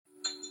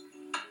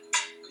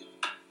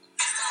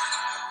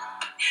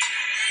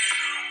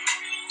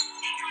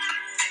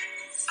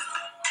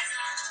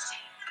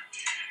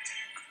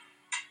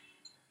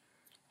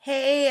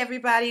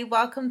everybody.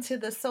 Welcome to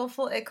the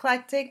Soulful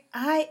Eclectic.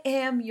 I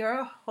am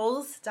your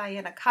host,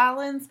 Diana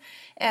Collins,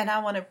 and I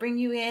want to bring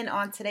you in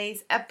on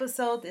today's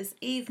episode this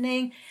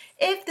evening.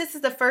 If this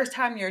is the first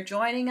time you're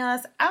joining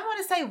us, I want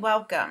to say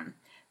welcome.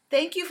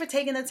 Thank you for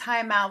taking the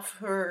time out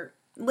for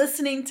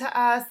listening to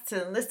us,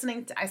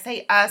 I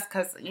say us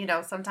because,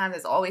 sometimes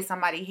there's always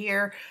somebody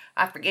here.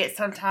 I forget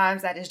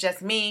sometimes that it's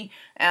just me,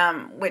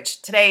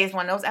 which today is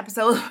one of those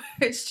episodes where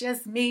it's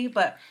just me,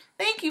 but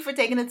thank you for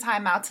taking the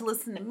time out to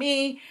listen to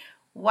me,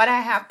 what I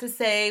have to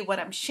say, what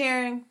I'm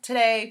sharing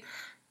today.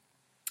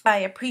 I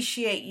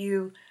appreciate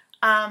you.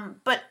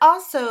 But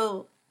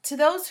also, to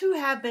those who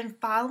have been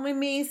following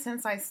me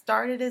since I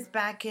started this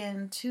back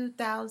in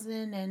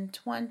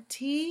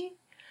 2020,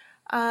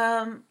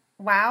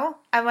 wow,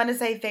 I want to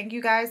say thank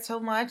you guys so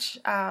much.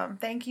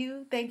 Thank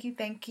you.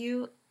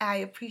 I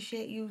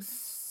appreciate you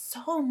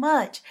so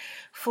much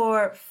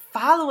for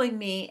following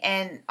me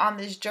and on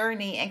this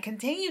journey and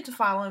continue to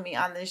follow me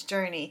on this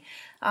journey.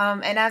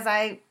 And as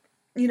I,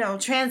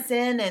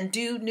 transcend and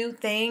do new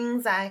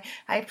things, I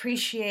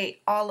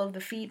appreciate all of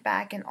the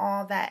feedback and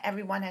all that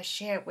everyone has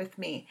shared with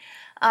me.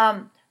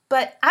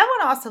 But I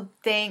want to also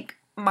thank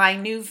my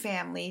new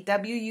family,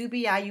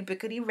 WUBI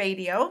Ubiquity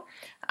Radio.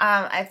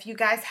 If you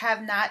guys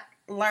have not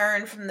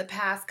learned from the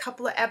past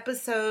couple of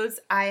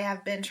episodes, I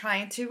have been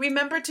trying to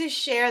remember to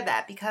share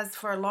that because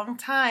for a long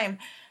time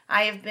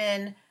I have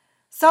been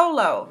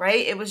solo,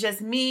 right? It was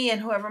just me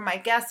and whoever my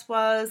guest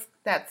was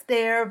that's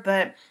there,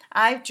 but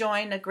I've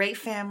joined a great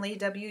family,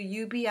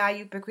 WUBI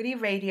Ubiquity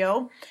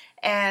Radio,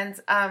 and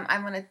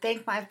I'm going to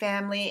thank my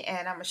family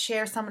and I'm going to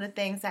share some of the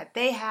things that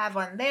they have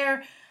on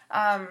their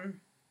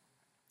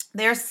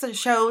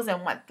shows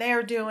and what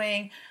they're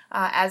doing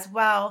as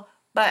well.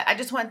 But I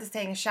just wanted to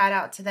say a shout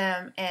out to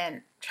them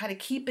and try to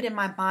keep it in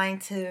my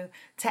mind to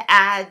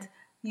add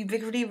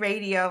Ubiquity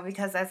Radio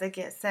because as I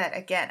said,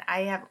 again,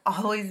 I have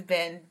always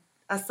been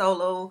a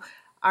solo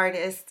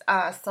artist,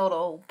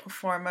 solo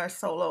performer,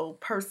 solo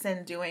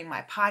person doing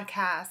my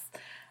podcast.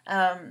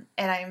 And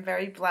I am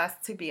very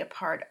blessed to be a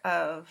part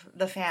of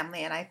the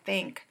family. And I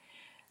thank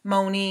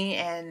Moni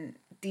and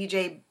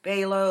DJ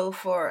Balo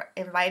for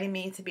inviting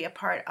me to be a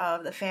part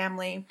of the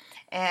family.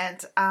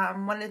 And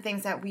one of the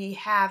things that we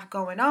have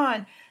going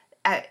on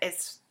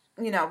is,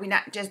 we're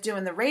not just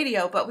doing the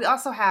radio, but we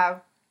also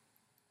have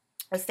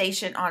a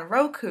station on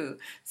Roku.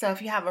 So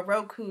if you have a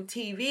Roku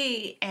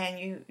TV and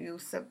you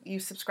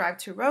subscribe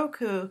to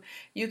Roku,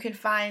 you can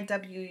find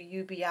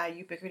WUBI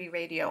Ubiquity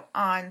Radio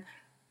on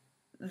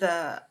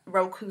the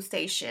Roku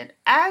station,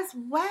 as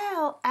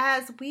well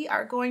as we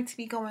are going to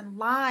be going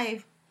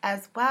live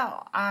as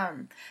well.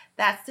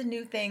 That's the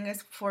new thing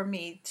is for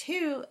me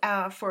too,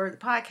 for the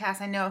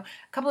podcast. I know a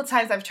couple of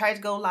times I've tried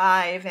to go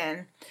live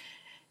and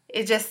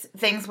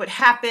things would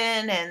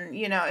happen and,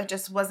 it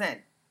just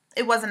wasn't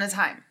a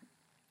time.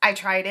 I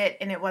tried it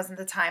and it wasn't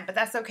the time, but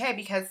that's okay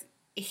because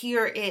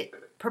here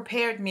it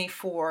prepared me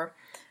for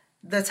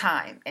the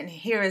time and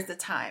here is the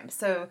time.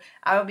 So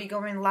I will be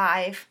going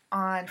live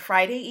on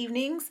Friday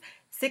evenings,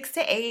 6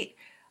 to 8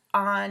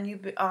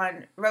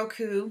 on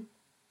Roku.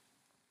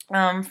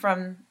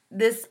 From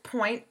this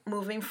point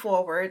moving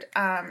forward,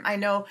 I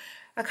know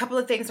a couple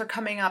of things are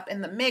coming up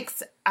in the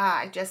mix.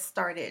 I just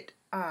started,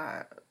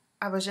 I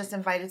was just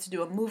invited to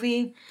do a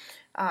movie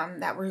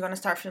that we're going to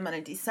start filming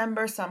in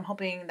December. So I'm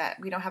hoping that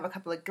we don't have a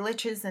couple of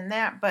glitches in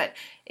that. But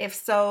if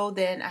so,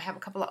 then I have a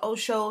couple of old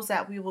shows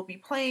that we will be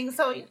playing.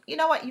 So you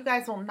know what? You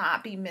guys will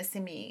not be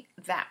missing me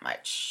that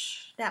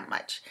much.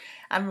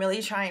 I'm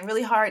really trying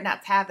really hard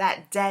not to have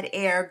that dead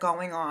air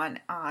going on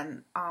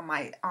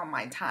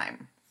my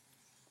time.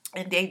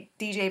 And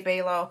DJ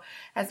Balo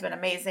has been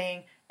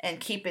amazing and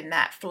keeping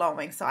that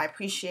flowing. So I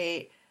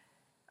appreciate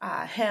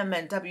him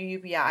and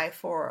WUBI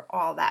for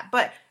all that.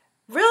 But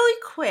really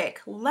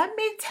quick, let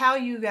me tell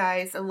you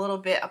guys a little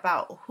bit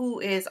about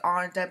who is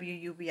on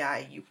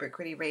WUBI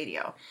Ubiquity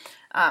Radio.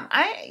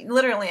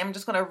 I'm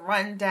just going to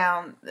run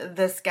down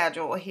the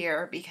schedule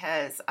here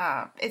because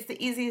it's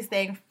the easiest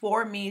thing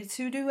for me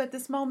to do at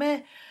this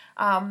moment.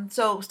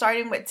 So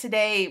starting with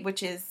today,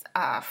 which is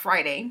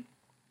Friday,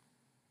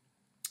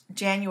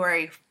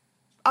 January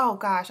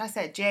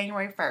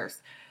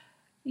 1st.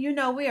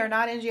 We are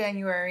not in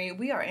January.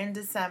 We are in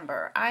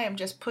December. I am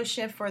just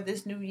pushing for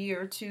this new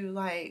year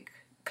to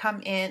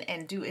come in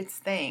and do its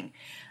thing.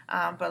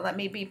 But let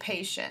me be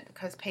patient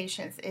because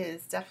patience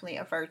is definitely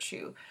a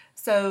virtue.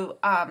 So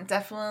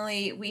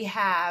definitely we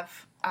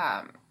have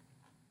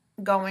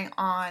going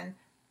on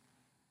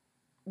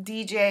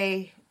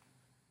DJ.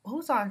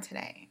 Who's on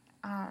today?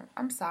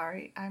 I'm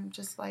sorry. I'm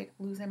just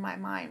losing my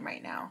mind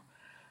right now.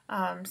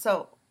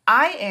 So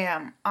I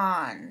am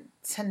on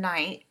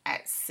tonight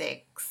at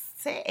 6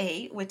 to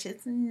 8, which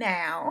is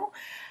now.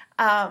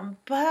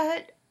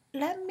 But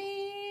let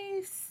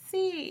me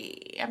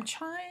see. I'm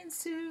trying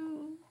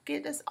to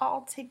get this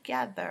all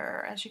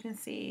together. As you can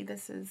see,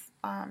 this is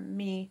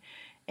me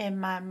in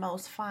my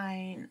most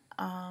fine,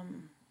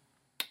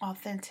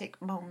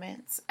 authentic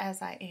moments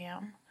as I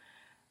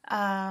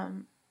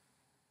am.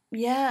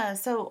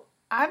 So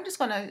I'm just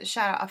going to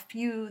shout out a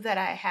few that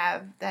I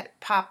have that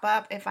pop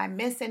up. If I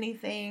miss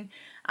anything,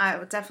 I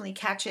will definitely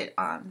catch it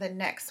on the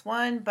next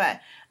one.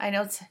 But I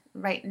know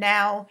right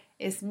now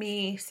it's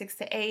me, 6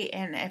 to 8.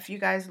 And if you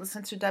guys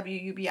listen to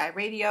WUBI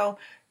Radio,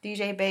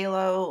 DJ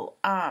Balo,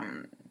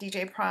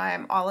 DJ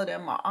Prime, all of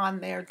them are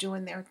on there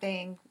doing their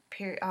thing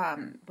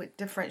with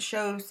different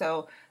shows.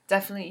 So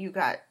definitely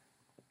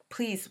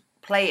please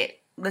play it.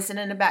 Listen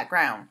in the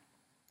background.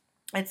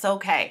 It's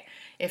okay.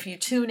 If you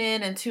tune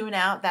in and tune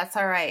out, that's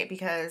all right,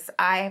 because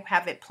I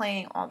have it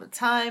playing all the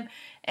time.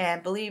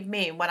 And believe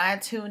me, when I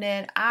tune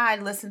in, I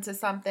listen to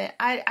something.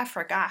 I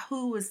forgot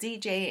who was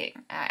DJing.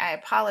 I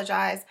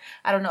apologize.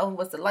 I don't know if it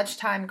was the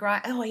lunchtime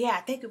grind. Oh, yeah,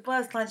 I think it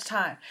was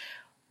lunchtime.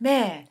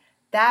 Man,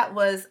 that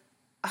was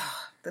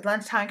the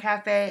lunchtime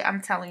cafe.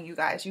 I'm telling you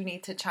guys, you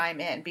need to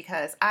chime in,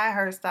 because I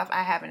heard stuff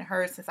I haven't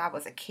heard since I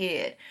was a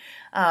kid.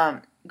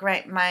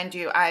 Great, mind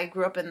you, I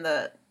grew up in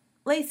the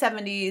late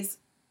 70s,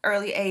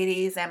 early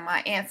 80s, and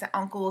my aunts and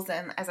uncles,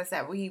 and as I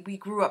said, we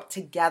grew up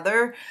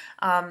together.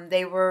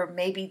 They were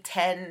maybe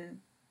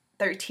 10,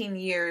 13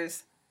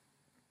 years,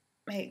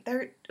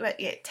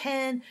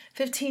 10,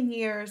 15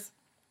 years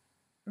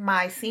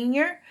my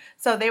senior.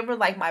 So they were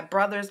like my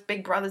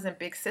big brothers and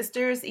big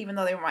sisters, even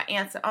though they were my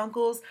aunts and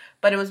uncles,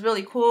 but it was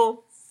really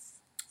cool.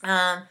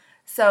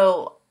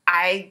 So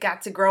I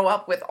got to grow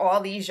up with all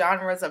these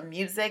genres of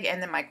music,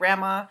 and then my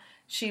grandma,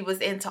 she was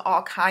into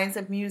all kinds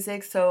of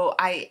music, so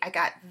I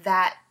got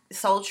that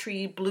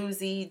sultry,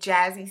 bluesy,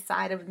 jazzy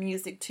side of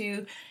music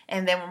too.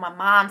 And then when my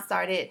mom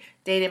started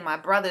dating my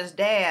brother's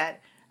dad,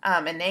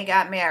 and they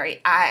got married,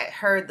 I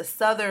heard the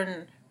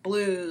Southern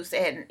blues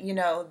and,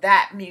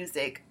 that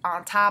music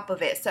on top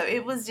of it. So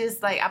it was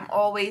just like, I'm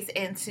always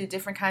into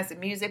different kinds of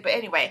music. But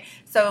anyway,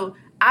 so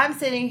I'm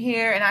sitting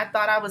here and I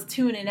thought I was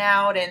tuning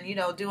out and,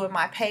 doing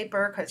my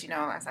paper because,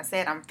 as I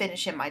said, I'm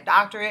finishing my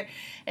doctorate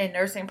in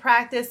nursing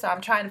practice. So I'm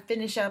trying to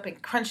finish up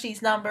and crunch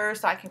these numbers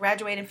so I can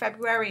graduate in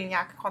February, and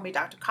y'all can call me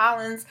Dr.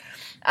 Collins.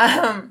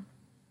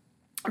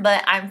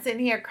 But I'm sitting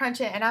here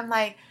crunching and I'm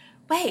like,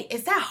 wait,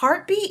 is that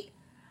Heartbeat?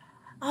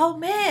 Oh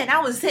man, I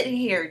was sitting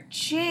here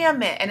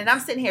jamming, and then I'm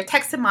sitting here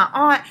texting my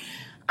aunt,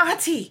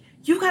 Auntie,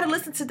 you got to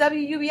listen to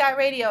WUBI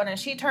Radio, and then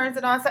she turns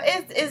it on. So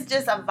it's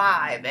just a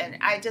vibe, and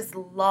I just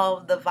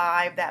love the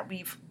vibe that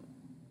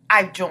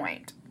I've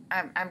joined.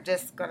 I'm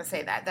just going to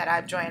say that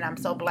I've joined. I'm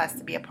so blessed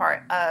to be a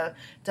part of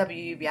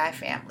WUBI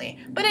family.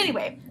 But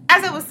anyway,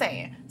 as I was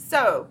saying,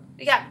 so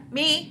we got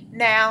me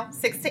now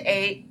 6 to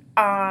 8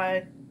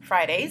 on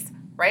Fridays,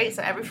 right?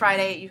 So every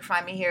Friday you can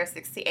find me here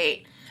 6 to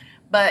 8.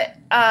 But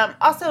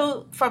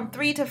also from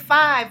 3 to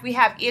 5, we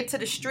have Ear to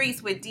the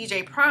Streets with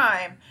DJ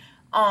Prime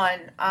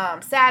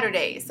on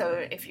Saturdays. So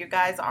if you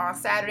guys are on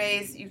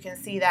Saturdays, you can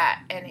see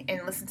that and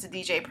listen to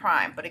DJ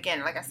Prime. But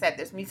again, like I said,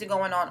 there's music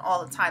going on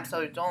all the time,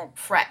 so don't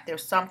fret.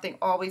 There's something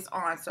always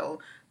on, so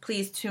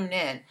please tune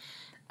in.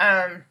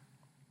 And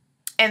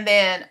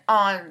then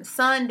on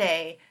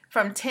Sunday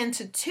from 10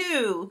 to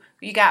 2,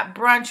 you got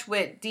Brunch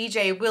with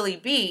DJ Willie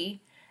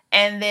B.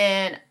 And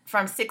then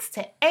from 6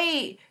 to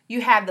 8,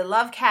 you have the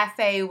Love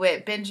Cafe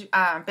with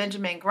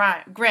Benjamin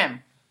Grimm.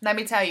 Let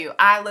me tell you,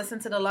 I listen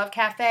to the Love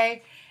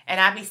Cafe,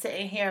 and I be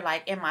sitting here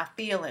like in my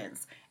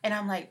feelings. And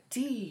I'm like,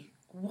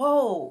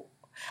 whoa,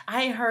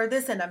 I ain't heard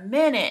this in a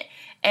minute.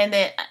 And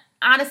then,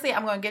 honestly,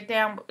 I'm going to get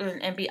down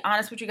and be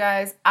honest with you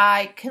guys.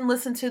 I can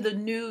listen to the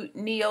new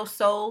neo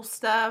soul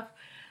stuff.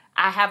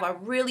 I have a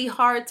really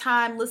hard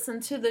time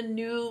listening to the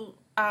new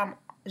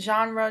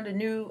genre, the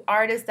new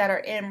artists that are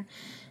in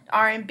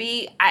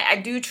R&B. I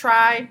do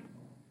try,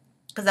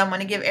 because I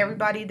want to give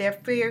everybody their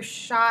fair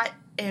shot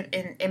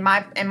in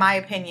my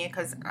opinion,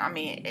 because I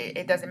mean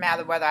it doesn't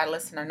matter whether I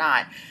listen or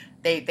not,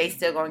 they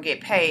still gonna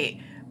get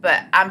paid.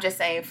 But I'm just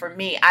saying, for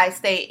me, I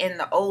stay in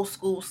the old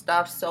school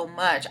stuff so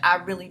much, I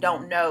really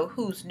don't know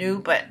who's new.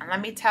 But let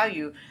me tell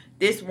you,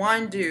 this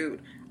one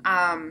dude,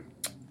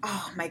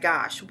 oh my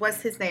gosh,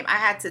 what's his name? I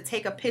had to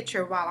take a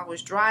picture while I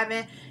was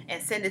driving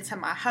and send it to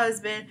my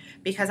husband,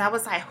 because I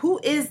was like, who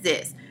is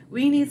this?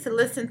 We need to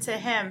listen to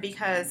him,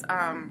 because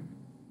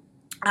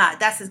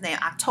that's his name,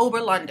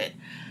 October London.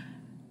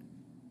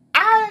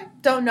 I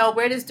don't know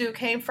where this dude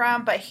came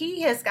from, but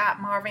he has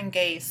got Marvin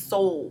Gaye's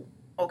soul.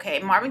 Okay,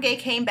 Marvin Gaye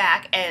came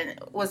back and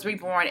was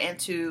reborn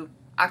into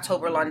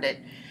October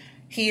London.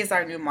 He is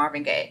our new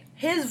Marvin Gaye.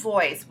 His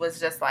voice was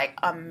just like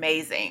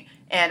amazing.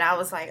 And I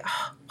was like,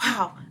 oh,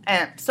 wow.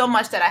 And so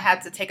much that I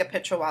had to take a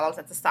picture while I was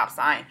at the stop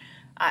sign.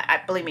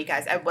 I believe me,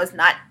 guys, I was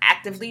not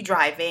actively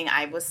driving.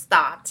 I was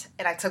stopped,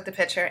 and I took the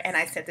picture and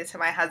I sent it to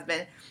my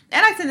husband,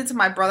 and I sent it to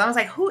my brother. I was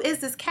like, who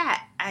is this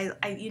cat?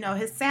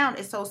 His sound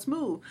is so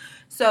smooth.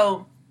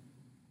 So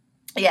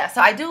yeah,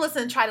 so I do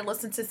try to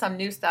listen to some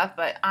new stuff,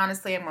 but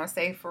honestly, I'm going to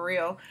say for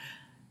real,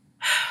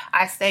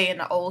 I stay in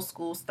the old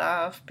school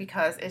stuff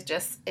because it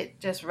just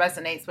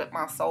resonates with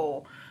my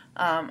soul.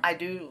 I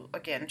do,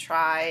 again,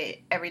 try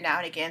every now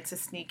and again to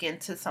sneak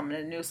into some of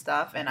the new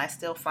stuff, and I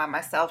still find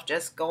myself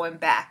just going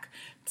back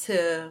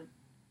to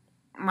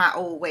my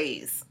old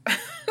ways.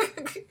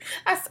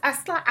 I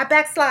I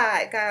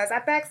backslide, guys. I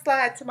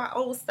backslide to my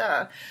old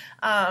stuff.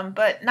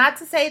 But not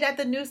to say that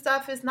the new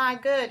stuff is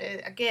not good.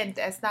 Again,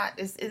 that's not.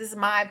 This is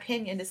my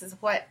opinion. This is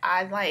what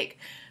I like.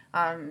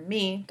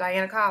 Me,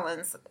 Diana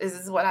Collins, this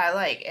is what I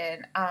like,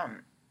 and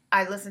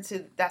I listen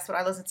to. That's what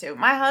I listen to.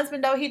 My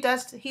husband, though, he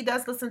does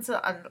listen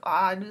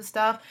to new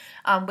stuff,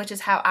 which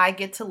is how I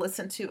get to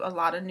listen to a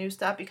lot of new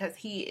stuff because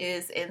he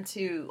is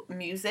into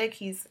music.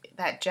 He's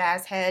that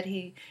jazz head.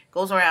 He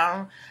goes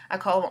around. I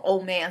call him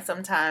old man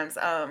sometimes.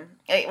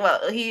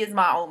 Well, he is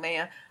my old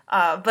man.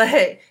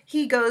 But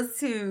he goes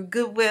to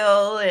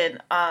Goodwill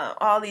and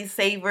all these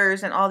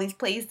Savers and all these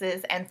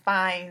places and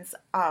finds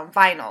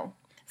vinyl.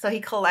 So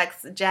he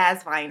collects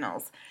jazz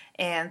vinyls.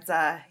 And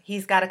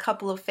he's got a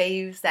couple of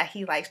faves that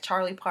he likes.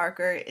 Charlie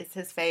Parker is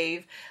his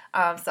fave.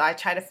 So I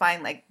try to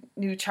find like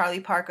new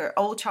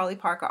old Charlie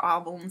Parker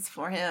albums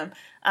for him.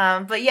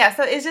 But yeah,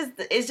 so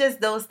it's just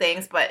those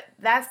things. But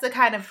that's the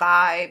kind of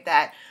vibe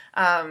that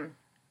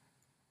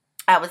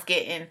I was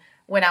getting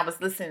when I was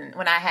listening,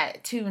 when I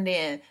had tuned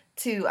in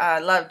to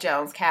Love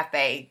Jones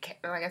Cafe.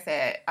 Like I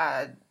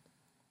said,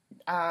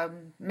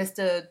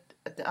 Mr.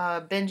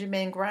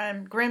 Benjamin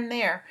Grimm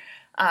there.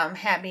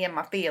 Had me in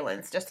my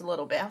feelings just a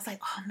little bit. I was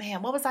like, oh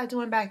man, what was I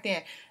doing back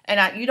then?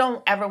 And you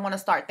don't ever want to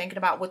start thinking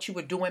about what you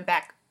were doing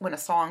back when a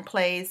song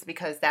plays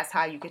because that's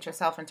how you get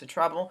yourself into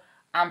trouble.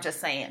 I'm just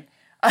saying.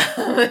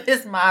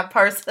 It's my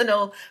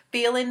personal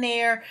feeling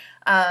there.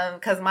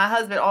 Because my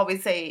husband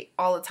always say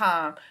all the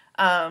time,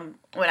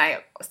 when I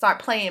start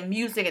playing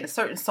music and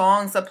certain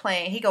songs are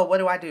playing, he go, what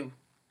do I do?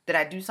 Did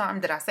I do something?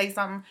 Did I say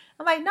something?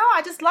 I'm like, no,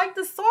 I just like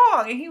the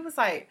song. And he was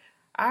like,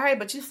 all right,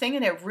 but you're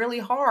singing it really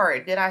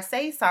hard. Did I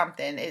say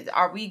something?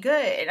 Are we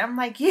good? And I'm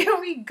like, yeah,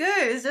 we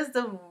good. It's just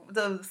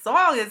the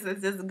song is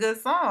just a good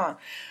song.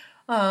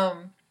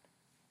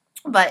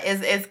 But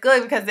it's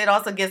good because it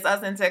also gets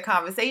us into a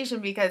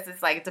conversation because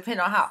it's like,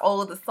 depending on how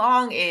old the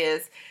song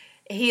is,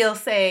 he'll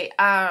say,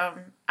 I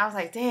was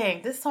like,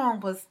 dang, this song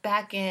was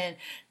back in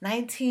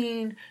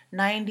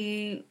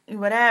 1990,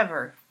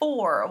 whatever,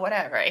 4 or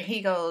whatever. And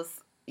he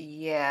goes,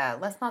 yeah,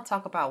 let's not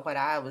talk about what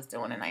I was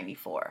doing in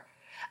 94.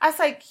 I was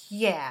like,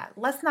 yeah,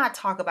 let's not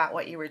talk about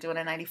what you were doing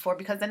in 94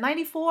 because in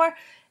 94,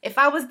 if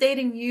I was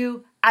dating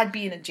you, I'd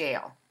be in a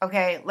jail.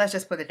 Okay, let's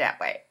just put it that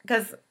way.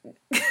 Because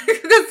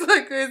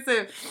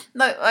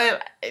I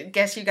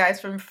guess you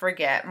guys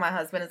forget, my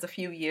husband is a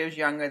few years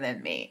younger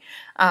than me.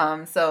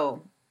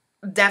 So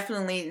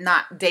definitely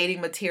not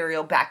dating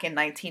material back in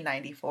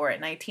 1994.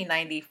 In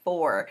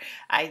 1994,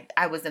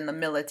 I was in the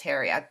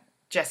military. I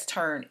just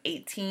turned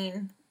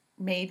 18,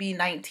 maybe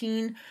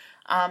 19 in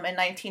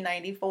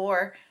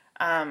 1994.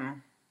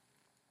 And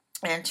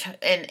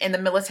in the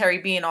military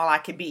being all I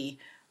could be.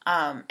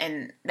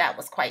 And that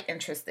was quite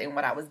interesting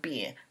what I was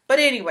being. But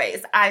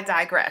anyways, I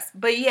digress.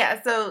 But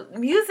yeah, so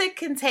music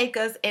can take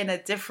us in a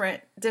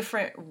different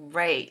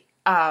rate,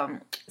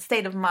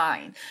 state of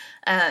mind,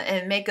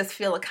 and make us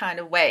feel a kind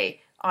of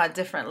way on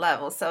different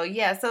levels. So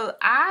yeah, so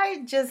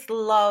I just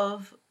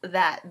love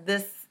that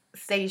this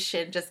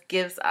station just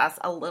gives us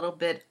a little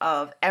bit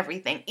of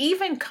everything.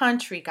 Even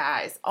country,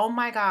 guys. Oh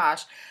my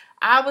gosh.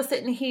 I was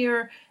sitting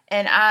here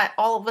and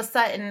all of a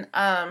sudden,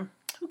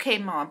 who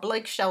came on?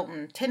 Blake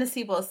Shelton,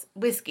 Tennessee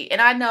Whiskey.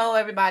 And I know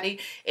everybody,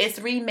 it's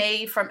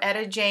remade from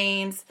Etta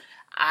James.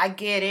 I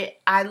get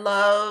it. I'd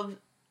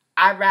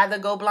Rather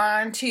Go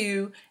Blind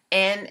too.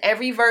 And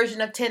every version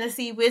of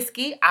Tennessee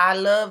Whiskey, I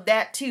love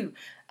that too.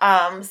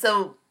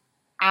 So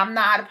I'm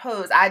not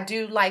opposed. I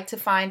do like to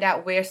find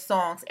out where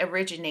songs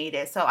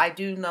originated. So I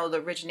do know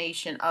the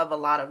origination of a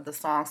lot of the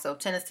songs. So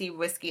Tennessee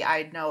Whiskey,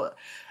 I know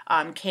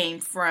came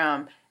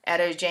from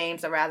Etta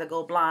James, I'd Rather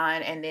Go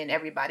Blind, and then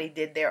everybody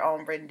did their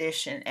own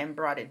rendition and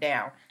brought it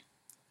down.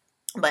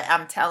 But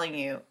I'm telling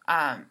you,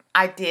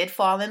 I did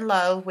fall in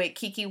love with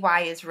Keke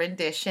Wyatt's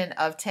rendition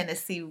of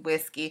Tennessee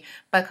Whiskey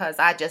because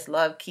I just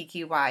love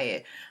Keke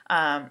Wyatt.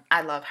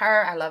 I love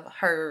her. I love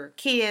her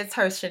kids,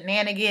 her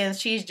shenanigans.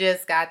 She's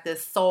just got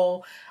this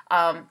soul.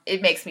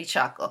 It makes me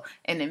chuckle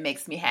and it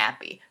makes me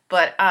happy.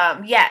 But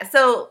yeah,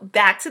 so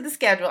back to the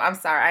schedule. I'm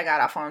sorry, I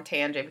got off on a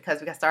tangent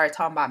because we started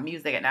talking about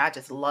music and I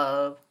just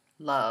love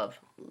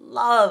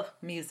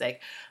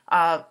music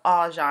of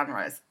all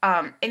genres.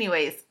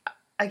 Anyways,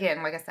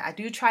 again, like I said, I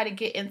do try to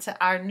get into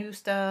our new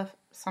stuff.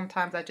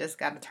 Sometimes I just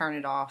got to turn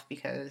it off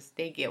because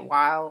they get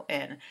wild.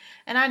 And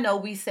I know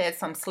we said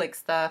some slick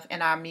stuff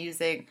in our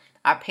music.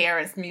 Our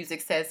parents'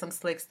 music said some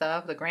slick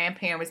stuff. The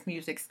grandparents'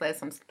 music said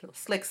some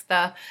slick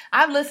stuff.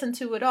 I've listened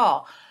to it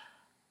all.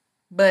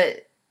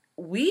 But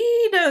we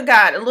done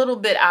got a little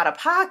bit out of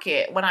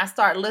pocket when I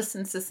start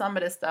listening to some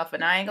of this stuff,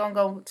 and I ain't gonna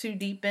go too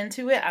deep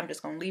into it. I'm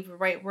just gonna leave it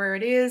right where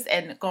it is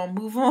and gonna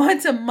move on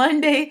to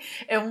Monday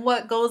and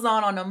what goes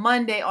on a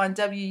Monday on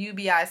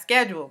WUBI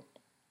schedule.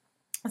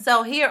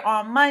 So here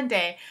on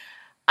Monday,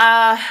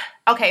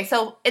 okay,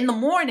 so in the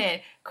morning,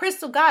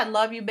 Crystal, God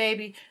love you,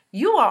 baby.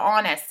 You are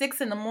on at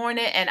 6 in the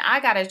morning, and I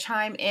gotta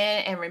chime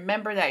in and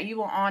remember that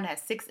you are on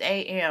at 6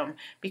 a.m.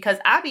 because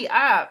I be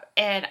up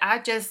and I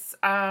just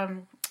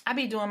I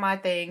be doing my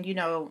thing, you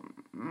know,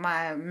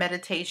 my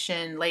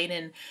meditation late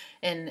in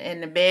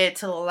the bed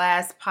till the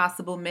last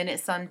possible minute.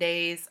 Some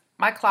days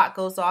my clock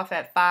goes off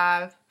at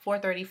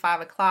 4:30,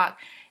 5 o'clock,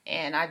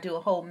 and I do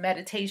a whole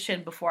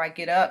meditation before I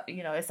get up.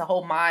 You know, it's a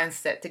whole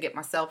mindset to get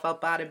myself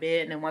up out of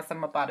bed, and then once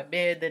I'm up out of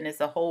bed, then it's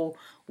a whole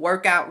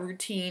workout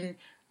routine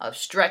of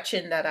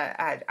stretching that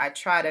I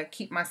try to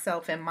keep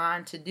myself in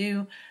mind to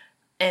do.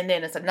 And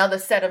then it's another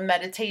set of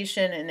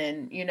meditation, and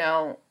then, you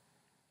know,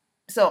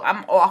 so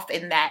I'm off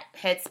in that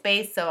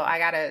headspace. So I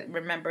got to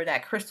remember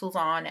that Crystal's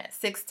on at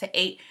 6 to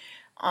 8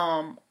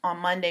 on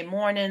Monday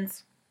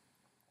mornings.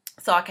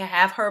 So I can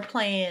have her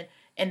playing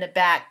in the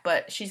back,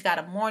 but she's got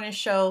a morning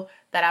show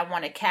that I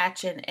want to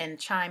catch and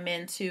chime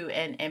into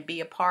and be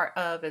a part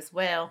of as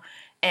well.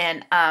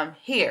 And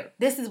here,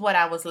 this is what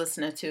I was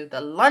listening to.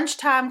 The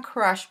Lunchtime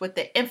Crush with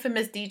the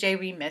infamous DJ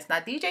Remix. Now,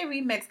 DJ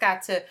Remix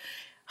got to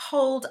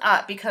hold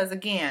up because,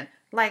 again,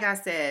 like I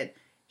said,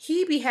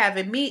 he be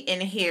having me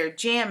in here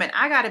jamming.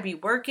 I got to be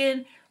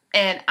working,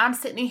 and I'm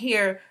sitting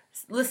here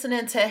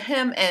listening to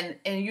him, and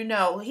you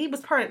know, he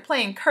was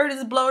playing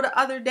Curtis Blow the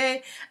other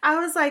day. I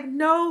was like,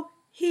 no,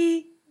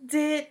 he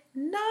did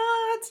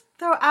not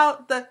throw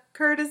out the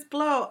Curtis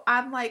Blow.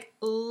 I'm like,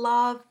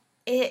 love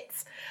it.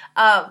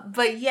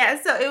 But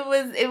yeah, so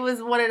it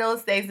was one of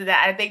those things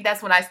that I think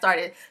that's when I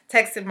started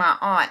texting my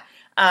aunt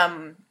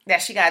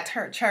that she got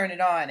to turn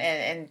it on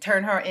and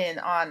turn her in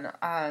on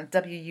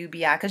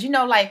WUBI, because, you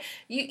know, like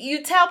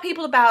you tell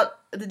people about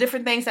the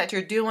different things that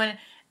you're doing,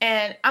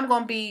 and I'm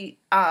gonna be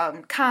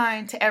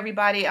kind to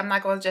everybody. I'm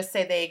not gonna just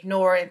say they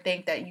ignore and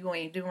think that you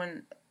ain't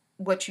doing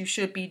what you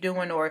should be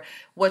doing, or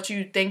what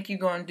you think you're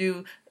gonna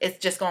do, it's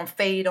just gonna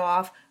fade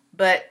off.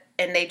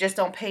 And they just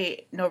don't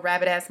pay no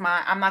rabbit ass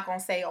mind. I'm not gonna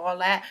say all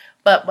that,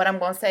 but what I'm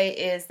gonna say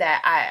is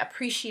that I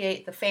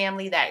appreciate the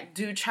family that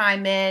do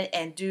chime in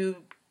and do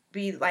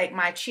be like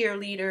my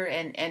cheerleader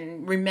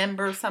and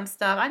remember some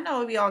stuff. I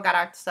know we all got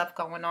our stuff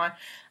going on.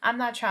 I'm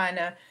not trying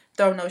to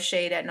throw no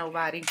shade at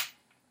nobody.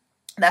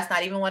 That's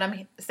not even what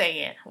I'm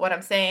saying. What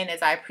I'm saying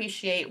is I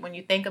appreciate when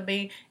you think of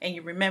me and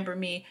you remember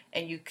me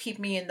and you keep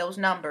me in those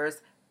numbers.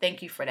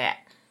 Thank you for that.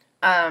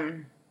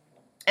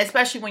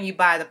 Especially when you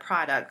buy the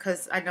product,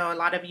 because I know a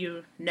lot of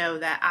you know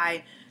that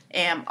I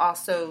am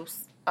also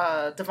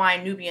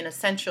Divine Nubian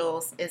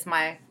Essentials is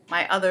my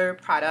other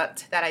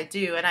product that I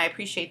do, and I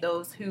appreciate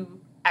those who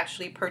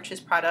actually purchase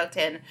product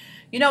and,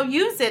 you know,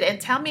 use it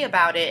and tell me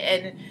about it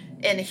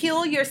and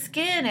heal your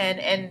skin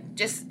and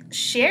just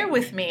share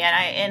with me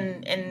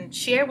and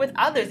share with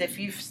others. If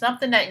you've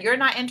something that you're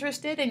not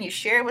interested in, you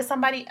share it with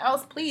somebody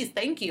else, please.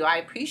 Thank you. I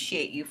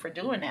appreciate you for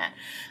doing that.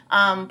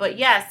 But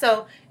yeah,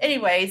 so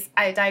anyways,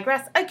 I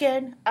digress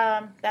again.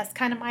 That's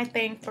kind of my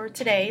thing for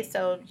today.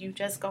 So you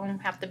just gonna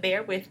have to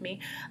bear with me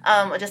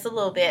just a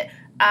little bit.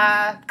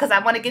 Because I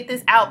want to get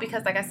this out,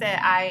 because like I said,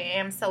 I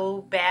am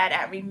so bad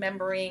at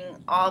remembering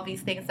all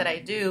these things that I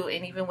do,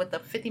 and even with the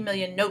 50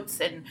 million notes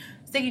and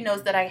sticky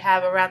notes that I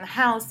have around the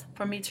house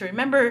for me to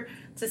remember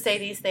to say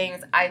these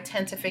things, I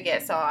tend to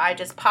forget. So I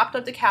just popped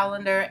up the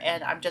calendar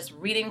and I'm just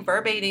reading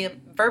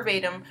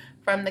verbatim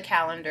from the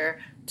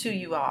calendar to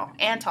you all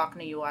and talking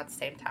to you all at the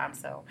same time.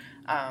 So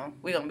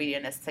we're going to be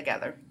in this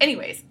together.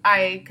 Anyways,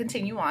 I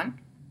continue on.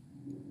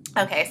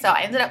 Okay, so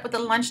I ended up with the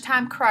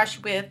Lunchtime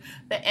Crush with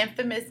the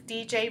infamous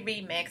DJ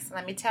Remix.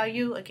 Let me tell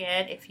you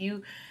again, if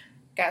you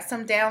got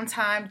some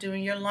downtime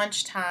during your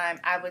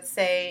lunchtime, I would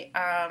say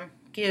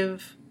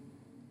give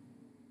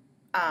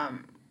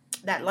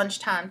that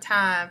lunchtime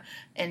time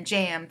and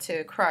jam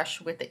to Crush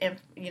with the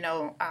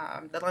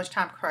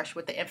Lunchtime Crush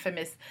with the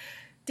infamous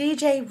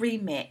DJ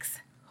Remix.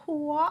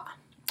 All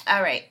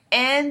right,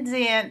 and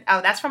then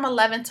that's from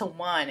 11 to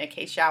 1, in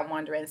case y'all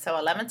wondering. So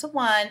 11 to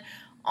 1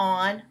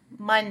 on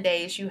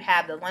Mondays, you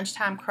have the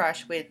Lunchtime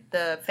Crush with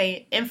the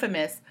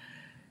infamous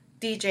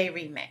DJ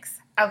Remix.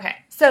 Okay,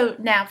 so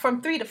now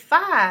from 3 to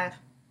 5,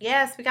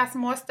 yes, we got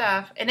some more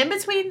stuff. And in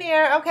between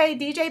there, okay,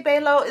 DJ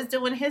Belo is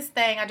doing his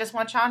thing. I just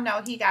want y'all to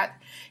know he got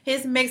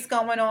his mix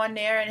going on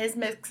there, and his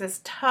mix is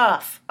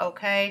tough,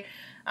 okay?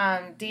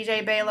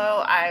 DJ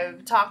Belo,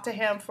 I've talked to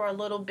him for a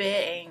little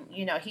bit, and,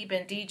 you know, he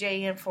been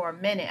DJing for a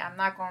minute. I'm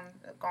not going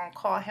to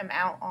call him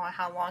out on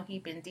how long he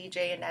been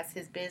DJing. That's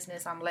his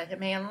business. I'm going to let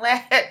him handle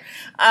it.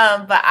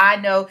 But I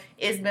know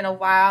it's been a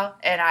while,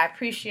 and I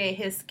appreciate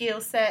his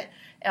skill set.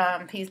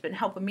 He's been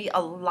helping me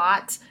a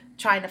lot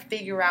trying to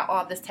figure out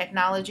all this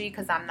technology,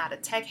 because I'm not a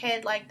tech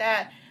head like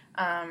that.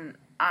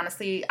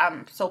 Honestly,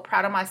 I'm so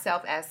proud of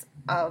myself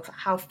of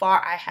how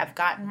far I have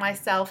gotten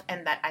myself,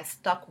 and that I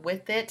stuck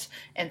with it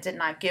and did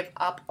not give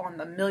up on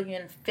the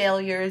million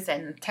failures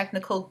and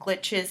technical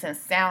glitches and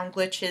sound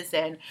glitches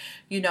and,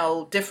 you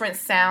know, different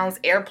sounds,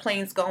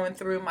 airplanes going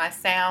through my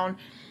sound.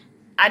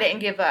 I didn't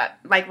give up.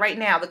 Like right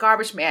now, the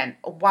Garbage Man.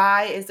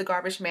 Why is the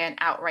Garbage Man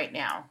out right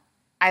now?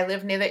 I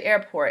live near the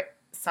airport.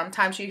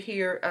 Sometimes you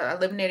hear, I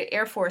live near the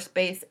Air Force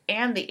Base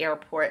and the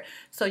airport,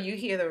 so you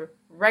hear the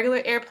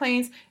regular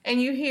airplanes and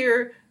you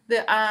hear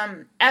the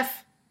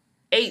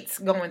eights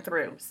going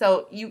through.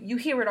 So you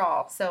hear it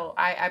all. So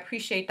I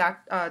appreciate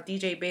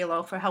DJ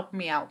Balo for helping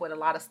me out with a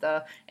lot of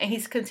stuff. And he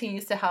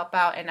continues to help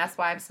out. And that's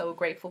why I'm so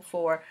grateful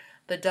for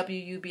the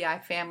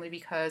WUBI family,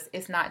 because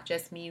it's not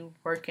just me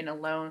working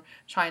alone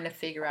trying to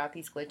figure out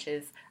these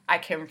glitches. I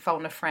can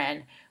phone a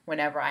friend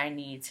whenever I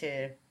need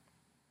to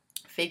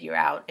figure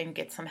out and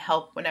get some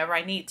help whenever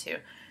I need to.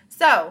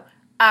 So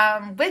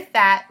with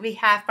that, we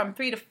have from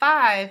 3 to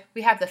 5,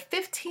 we have the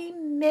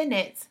 15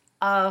 minutes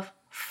of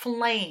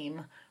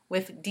Flame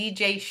with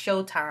DJ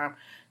Showtime.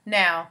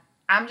 Now,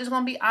 I'm just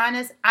going to be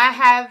honest.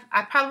 I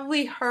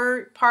probably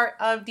heard part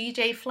of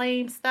DJ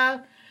Flame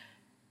stuff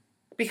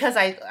because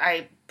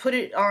I put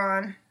it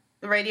on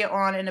the radio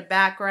on in the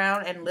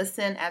background and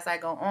listen as I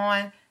go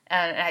on.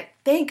 And I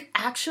think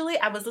actually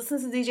I was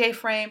listening to DJ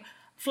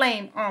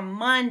Flame on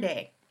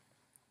Monday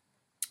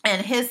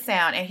and his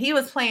sound, and he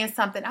was playing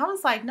something. I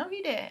was like, no,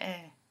 he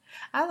didn't.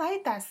 I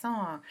like that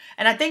song.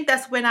 And I think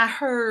that's when I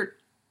heard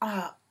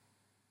October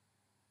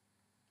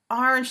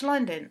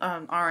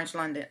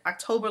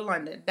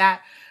London.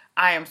 That,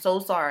 I am so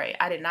sorry.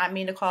 I did not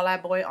mean to call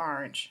that boy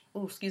Orange.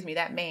 Ooh, excuse me,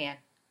 that man.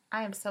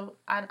 I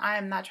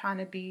am not trying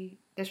to be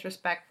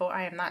disrespectful.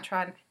 I am not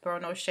trying to throw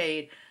no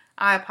shade.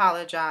 I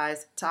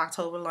apologize to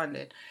October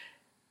London.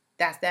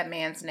 That's that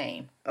man's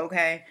name,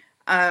 okay?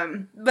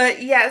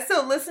 But yeah,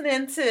 so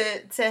listening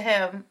to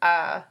him,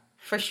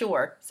 for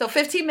sure. So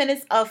 15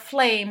 minutes of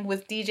Flame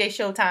with DJ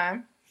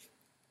Showtime.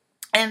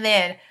 And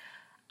then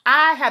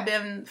I have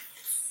been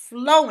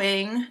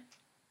flowing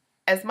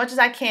as much as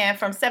I can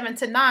from 7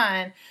 to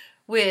 9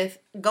 with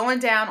Going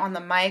Down on the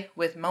Mic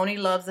with Moni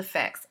Loves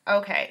Effects.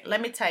 Okay,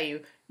 let me tell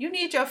you, you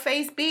need your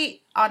face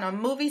beat on a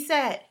movie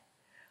set.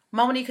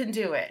 Moni can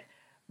do it.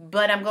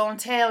 But I'm going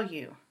to tell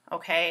you,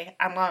 okay?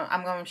 I'm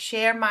going to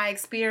share my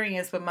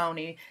experience with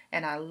Moni,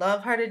 and I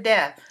love her to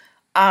death.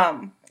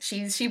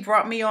 She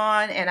brought me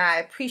on, and I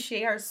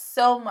appreciate her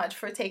so much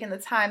for taking the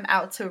time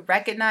out to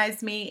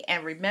recognize me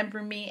and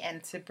remember me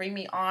and to bring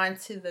me on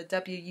to the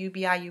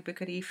WUBI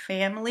Ubiquity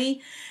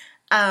family.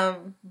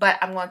 But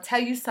I'm going to tell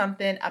you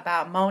something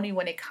about Moni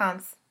when it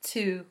comes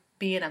to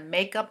being a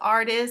makeup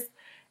artist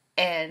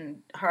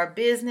and her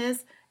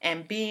business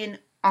and being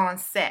on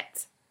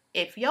set.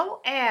 If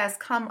your ass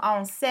come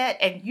on set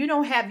and you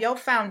don't have your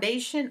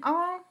foundation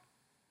on,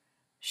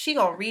 she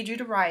gonna read you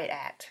the riot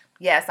act.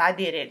 Yes, I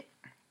did it.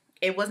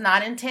 It was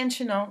not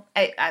intentional.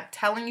 I'm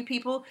telling you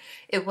people,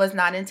 it was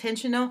not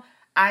intentional.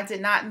 I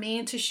did not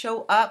mean to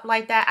show up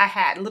like that. I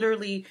had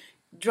literally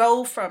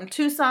drove from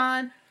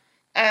Tucson.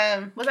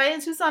 Was I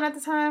in Tucson at the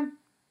time?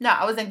 No,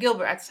 I was in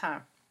Gilbert at the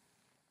time.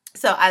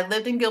 So I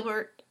lived in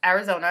Gilbert,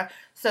 Arizona.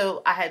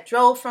 So I had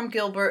drove from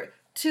Gilbert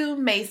to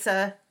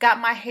Mesa, got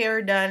my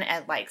hair done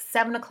at like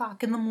 7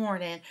 o'clock in the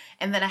morning,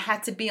 and then I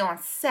had to be on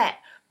set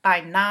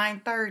by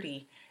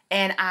 9:30,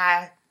 and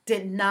I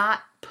did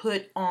not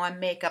put on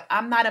makeup.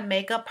 I'm not a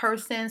makeup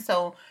person,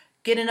 so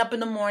getting up in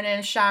the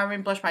morning,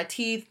 showering, brush my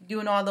teeth,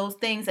 doing all those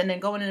things, and then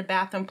going in the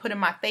bathroom, putting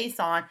my face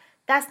on,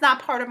 that's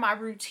not part of my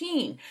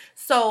routine.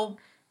 So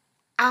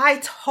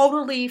I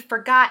totally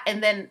forgot,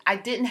 and then I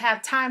didn't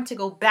have time to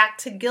go back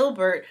to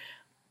Gilbert,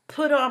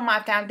 put on my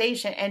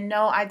foundation, and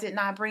no, I did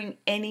not bring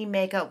any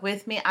makeup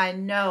with me. I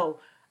know,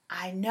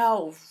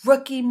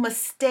 rookie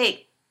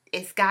mistake.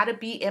 It's got to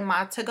be in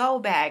my to-go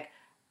bag.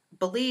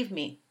 Believe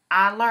me,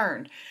 I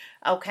learned,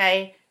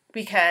 okay,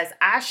 because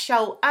I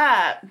showed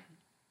up,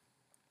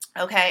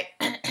 okay,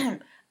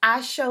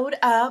 I showed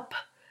up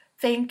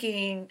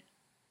thinking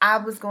I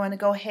was going to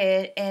go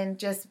ahead and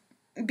just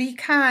be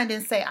kind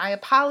and say, I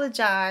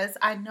apologize.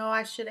 I know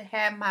I should have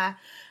had my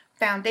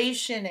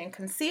foundation and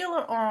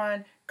concealer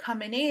on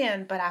coming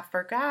in, but I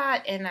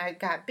forgot and I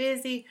got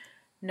busy.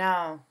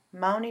 No,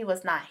 Moni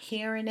was not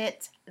hearing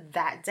it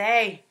that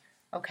day.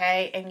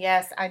 Okay. And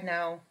yes, I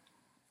know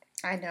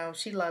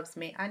she loves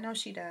me. I know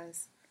she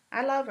does.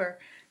 I love her.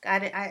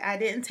 I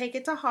didn't take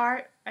it to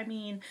heart. I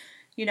mean,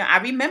 I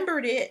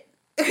remembered it,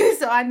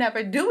 so I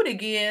never do it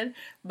again.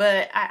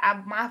 But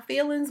my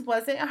feelings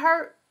wasn't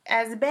hurt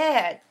as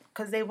bad,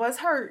 because they was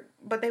hurt,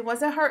 but they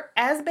wasn't hurt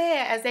as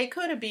bad as they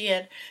could have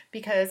been,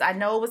 because I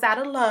know it was out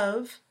of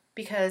love,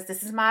 because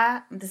this is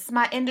my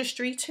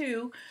industry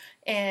too,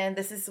 and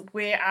this is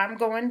where I'm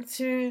going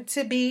to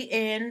be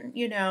in,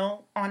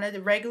 on a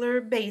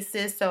regular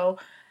basis. So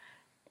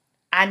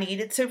I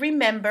needed to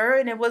remember,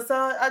 and it was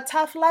a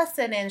tough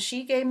lesson, and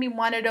she gave me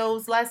one of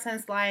those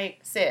lessons like,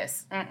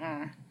 sis,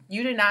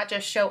 you did not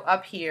just show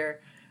up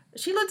here.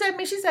 She looked at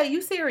me, she said,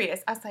 you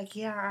serious? I was like,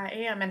 yeah, I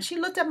am. And she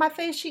looked at my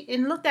face,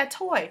 and looked at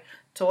Toy,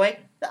 the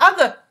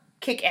other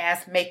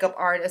kick-ass makeup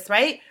artist,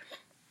 right?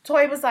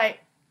 Toy was like,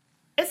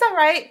 it's all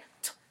right.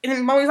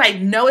 And Moni's like,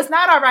 no, it's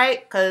not all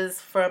right. Because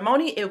for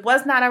Moni, it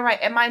was not all right.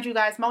 And mind you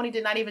guys, Moni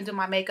did not even do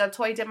my makeup.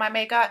 Toy did my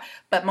makeup.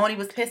 But Moni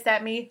was pissed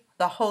at me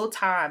the whole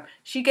time.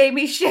 She gave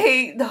me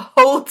shade the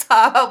whole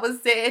time I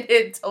was sitting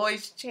in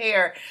Toy's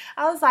chair.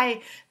 I was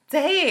like,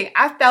 dang,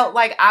 I felt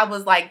like I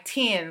was like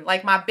 10.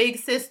 Like my big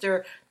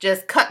sister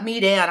just cut me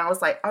down. I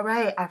was like, all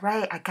right,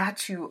 I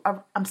got you.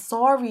 I'm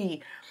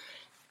sorry.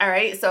 All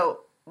right,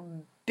 so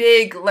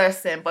big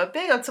lesson. But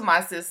big up to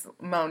my sis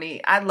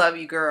Moni. I love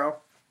you,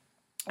 girl.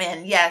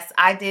 And yes,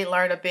 I did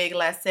learn a big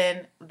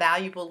lesson,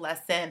 valuable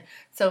lesson.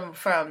 So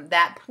from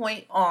that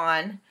point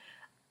on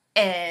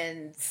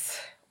and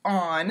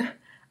on,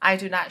 I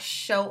do not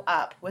show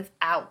up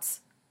without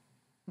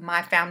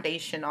my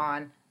foundation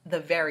on, the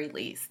very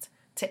least,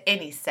 to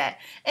any set.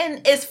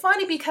 And it's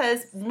funny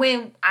because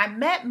when I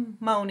met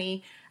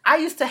Moni, I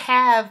used to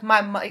have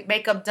my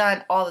makeup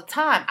done all the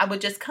time. I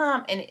would just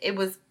come and it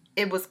was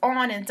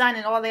on and done,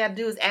 and all they had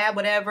to do is add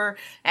whatever,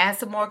 add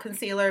some more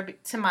concealer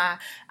to my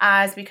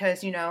eyes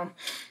because,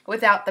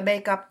 without the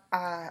makeup,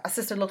 a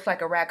sister looks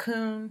like a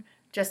raccoon,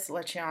 just to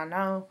let y'all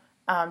know.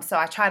 So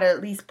I try to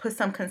at least put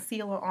some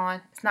concealer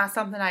on. It's not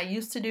something I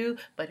used to do,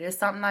 but it's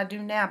something I do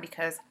now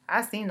because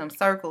I seen them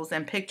circles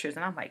and pictures,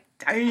 and I'm like,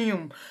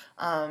 damn,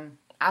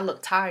 I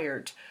look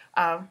tired,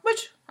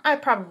 which I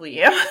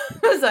probably am,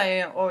 as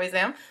I always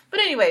am. But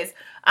anyways,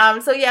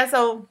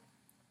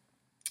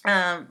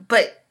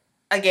 but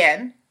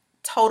again,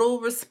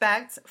 total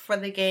respect for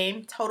the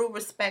game, total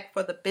respect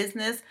for the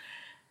business.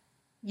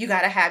 You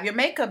got to have your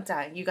makeup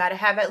done. You got to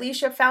have at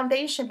least your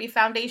foundation, be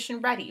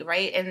foundation ready,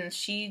 right? And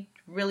she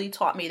really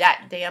taught me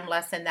that damn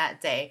lesson that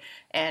day.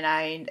 And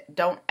I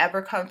don't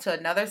ever come to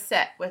another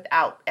set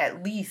without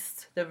at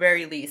least, the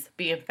very least,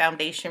 being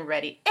foundation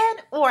ready.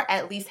 And or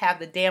at least have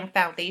the damn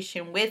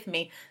foundation with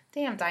me.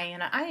 Damn,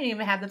 Diana, I didn't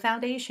even have the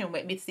foundation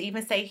with me to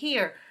even say,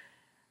 here.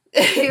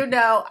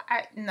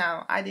 I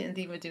didn't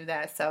even do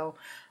that. So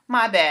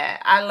my bad.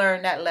 I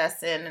learned that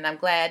lesson, and I'm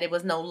glad it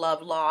was no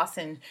love lost.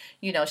 And,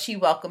 she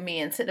welcomed me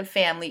into the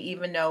family,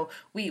 even though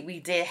we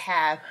did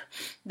have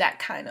that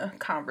kind of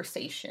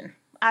conversation.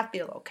 I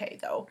feel okay,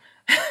 though.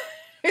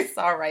 It's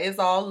all right. It's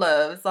all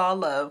love. It's all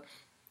love.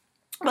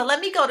 But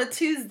let me go to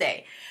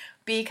Tuesday,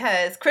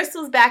 because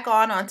Crystal's back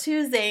on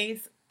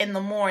Tuesdays in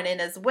the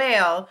morning as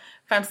well,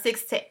 from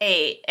 6 to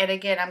 8. And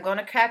again, I'm going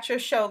to catch your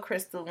show,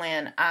 Crystal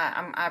Lynn.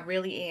 I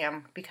really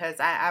am, because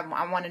I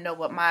want to know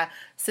what my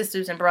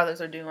sisters and brothers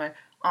are doing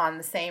on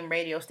the same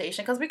radio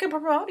station, because we can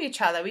promote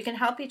each other. We can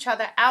help each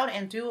other out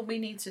and do what we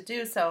need to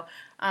do. So,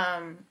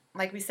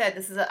 like we said,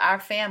 this is our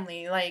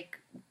family. Like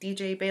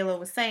DJ Balo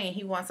was saying,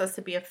 he wants us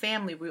to be a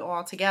family. We're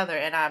all together,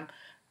 and I'm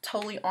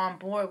totally on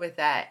board with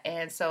that.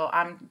 And so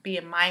I'm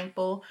being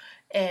mindful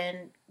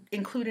and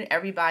including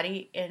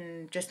everybody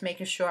and just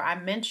making sure I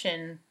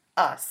mention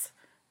us,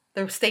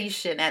 the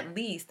station, at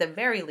least, the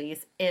very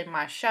least, in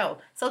my show.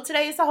 So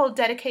today is a whole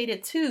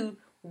dedicated to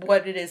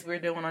what it is we're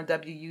doing on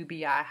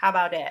WUBI. How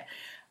about that?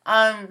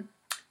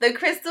 The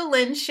Crystal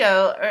Lynn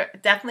show,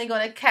 definitely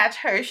going to catch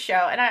her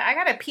show. And I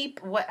got to peep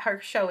what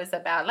her show is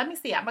about. Let me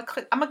see. I'm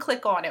gonna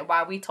click on it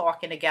while we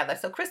talking together.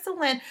 So Crystal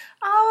Lynn,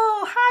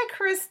 oh, hi,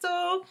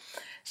 Crystal.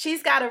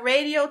 She's got a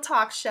radio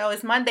talk show.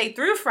 It's Monday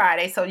through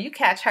Friday. So you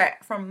catch her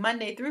from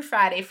Monday through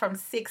Friday from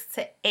 6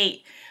 to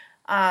 8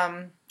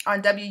 on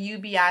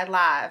WUBI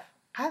Live.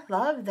 I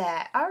love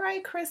that. All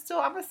right,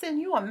 Crystal, I'm going to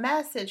send you a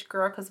message,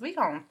 girl, because we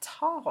going to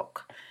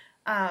talk.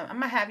 I'm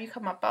going to have you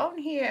come up on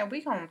here and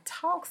we going to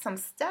talk some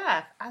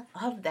stuff. I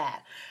love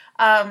that.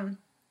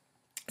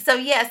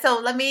 So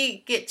let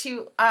me get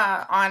you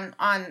on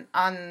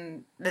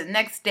the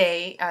next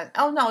day.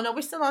 No,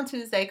 we're still on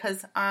Tuesday,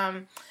 because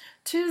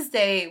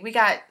Tuesday we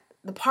got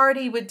the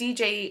party with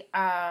DJ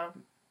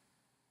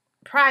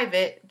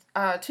Private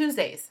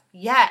Tuesdays.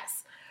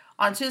 Yes.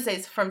 On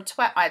Tuesdays from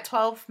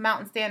 12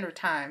 Mountain Standard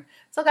Time.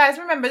 So guys,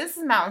 remember, this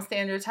is Mountain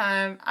Standard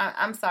Time.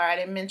 I'm sorry, I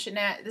didn't mention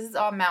that. This is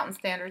all Mountain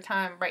Standard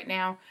Time right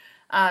now.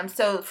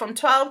 So from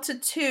 12 to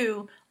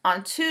 2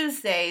 on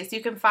Tuesdays,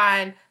 you can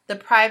find the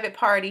private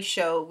party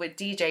show with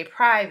DJ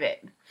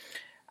Private.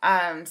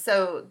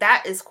 So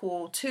that is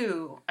cool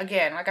too.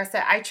 Again, like I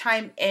said, I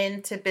chime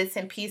into bits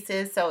and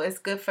pieces, so it's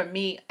good for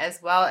me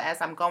as well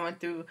as I'm going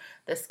through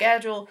the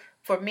schedule,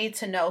 for me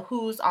to know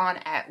who's on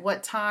at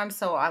what time.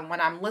 So when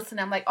I'm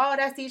listening, I'm like, oh,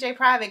 that's DJ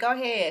Private, go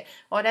ahead.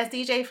 Or that's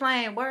DJ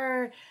Flame,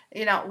 word,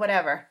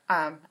 whatever.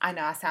 I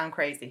know I sound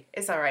crazy.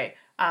 It's all right.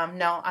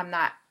 No, I'm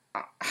not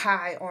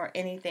high or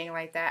anything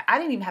like that. I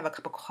didn't even have a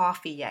cup of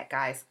coffee yet,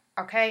 guys.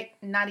 Okay?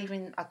 Not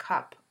even a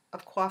cup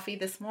of coffee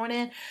this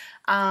morning.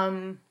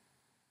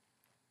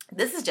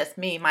 This is just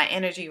me, my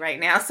energy right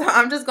now. So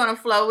I'm just going to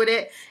flow with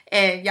it,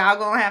 and y'all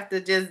going to have to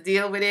just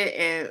deal with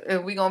it,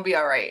 and we're going to be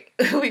all right.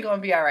 We're going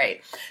to be all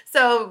right.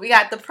 So we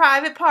got the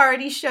private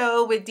party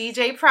show with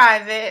DJ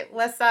Private.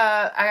 What's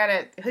up? I got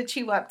to hook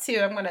you up too.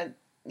 I'm going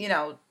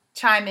to,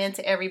 chime in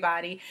to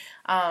everybody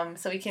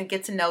so we can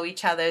get to know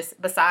each other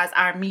besides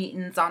our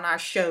meetings on our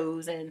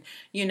shows and,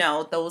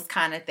 those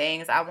kind of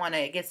things. I want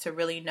to get to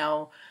really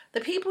know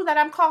the people that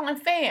I'm calling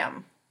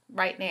fam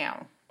right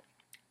now.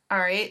 All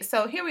right,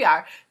 so here we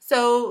are.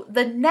 So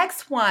the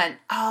next one,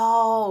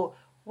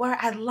 where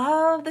I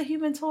love the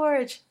Human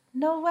Torch.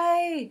 No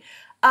way.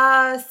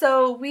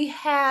 So we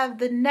have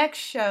the next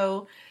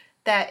show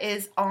that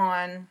is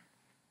on,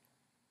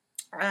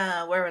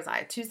 where was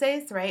I?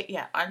 Tuesdays, right?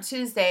 Yeah, on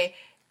Tuesday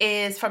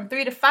is from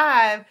 3 to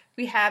 5.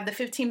 We have the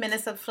 15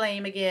 Minutes of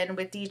Flame again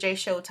with DJ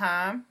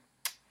Showtime.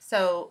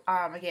 So,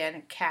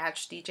 again,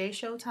 catch DJ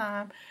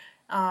Showtime.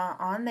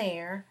 on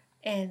there.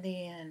 And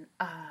then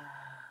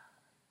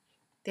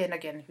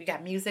again, we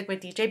got music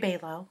with DJ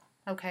Balo.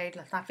 Okay,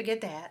 let's not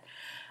forget that.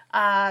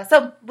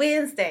 So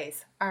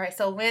Wednesdays. All right,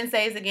 so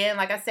Wednesdays again,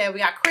 like I said, we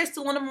got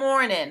Crystal in the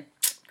morning.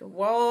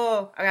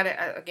 Whoa, I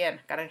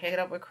gotta hit it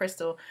up with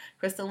Crystal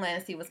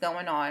Lynn, see what's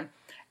going on.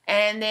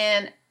 And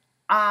then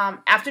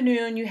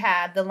afternoon, you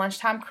have the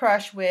Lunchtime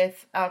Crush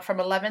with from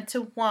 11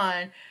 to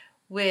 1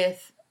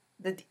 with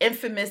the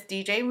infamous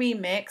DJ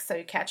Remix. So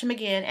you catch him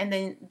again. And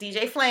then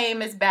DJ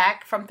Flame is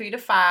back from 3 to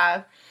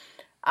 5.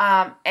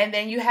 And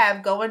then you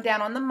have Going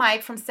Down on the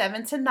Mic from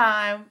 7 to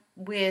 9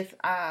 with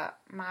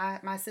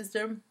my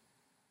sister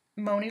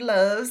Moni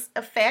Loves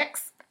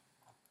Effects.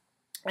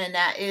 And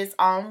that is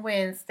on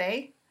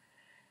Wednesday.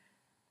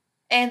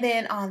 And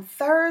then on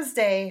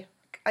Thursday,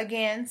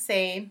 again,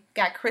 same.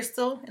 Got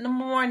Crystal in the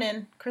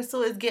morning.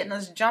 Crystal is getting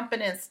us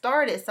jumping and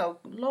started. So,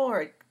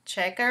 Lord,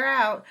 check her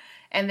out.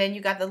 And then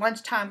you got the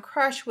Lunchtime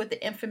Crush with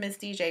the infamous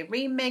DJ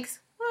Remix.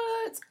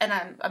 What? And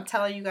I'm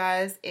telling you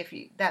guys, if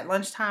you that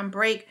lunchtime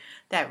break,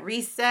 that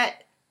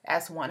reset,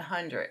 that's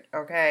 100.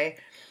 Okay.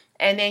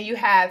 And then you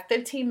have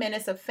 15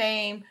 minutes of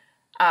Flame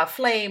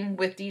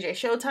with DJ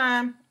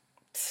Showtime.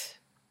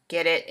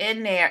 Get it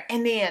in there.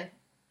 And then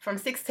from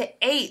 6 to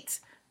 8.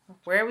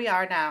 Where we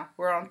are now,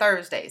 we're on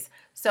Thursdays.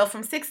 So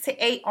from 6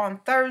 to 8 on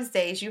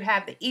Thursdays, you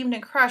have the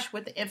Evening Crush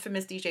with the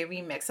infamous DJ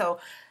Remix. So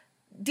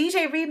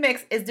DJ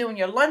Remix is doing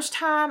your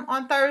lunchtime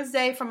on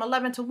Thursday from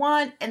 11 to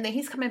 1, and then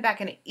he's coming back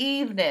in the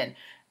evening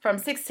from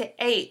 6 to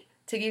 8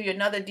 to give you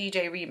another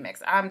DJ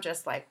Remix. I'm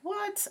just like,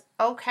 what?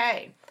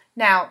 Okay.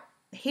 Now,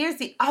 here's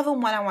the other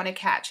one I want to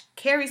catch.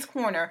 Carrie's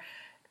Corner,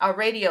 a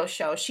radio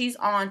show. She's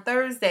on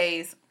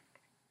Thursdays.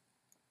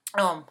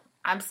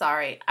 I'm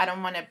sorry. I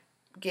don't want to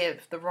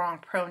give the wrong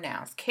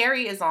pronouns.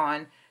 Carrie is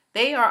on.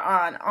 They are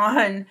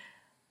on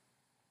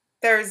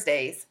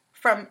Thursdays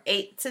from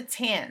 8 to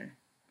 10.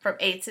 From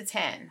 8 to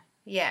 10.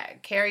 Yeah,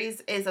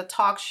 Carrie's is a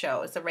talk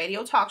show. It's a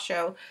radio talk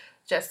show,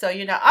 just so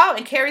you know. Oh,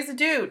 and Carrie's a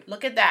dude.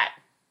 Look at that.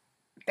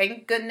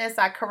 Thank goodness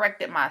I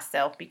corrected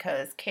myself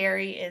because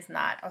Carrie is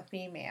not a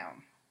female.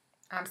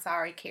 I'm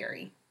sorry,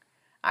 Carrie.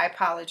 I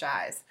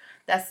apologize.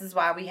 This is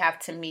why we have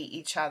to meet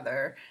each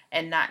other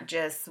and not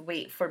just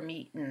wait for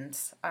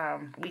meetings.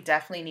 We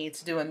definitely need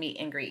to do a meet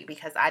and greet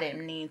because I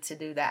didn't need to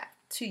do that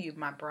to you,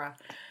 my bruh.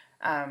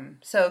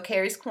 So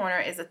Carrie's Corner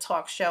is a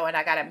talk show, and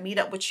I got to meet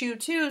up with you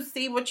too,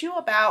 see what you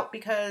about,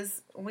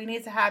 because we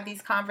need to have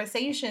these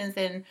conversations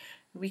and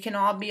we can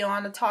all be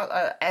on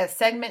a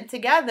segment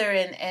together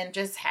and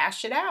just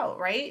hash it out,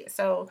 right?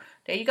 So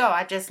there you go.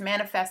 I just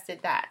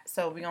manifested that.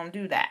 So we're going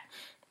to do that.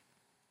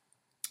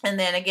 And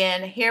then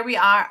again, here we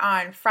are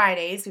on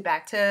Fridays. We're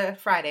back to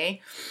Friday.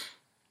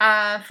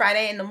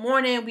 Friday in the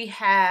morning, we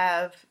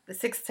have the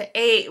 6 to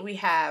 8. We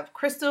have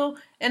Crystal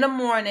in the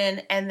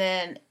morning. And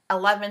then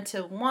 11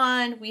 to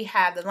 1, we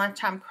have the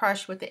Lunchtime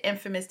Crush with the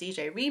infamous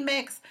DJ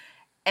Remix.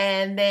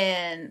 And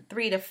then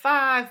 3 to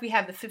 5, we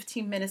have the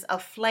 15 minutes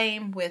of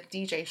Flame with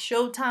DJ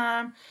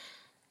Showtime.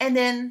 And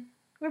then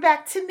we're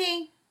back to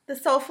me, the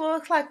Soulful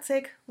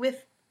Eclectic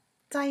with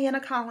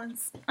Diana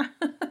Collins.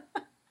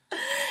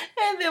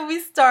 And then we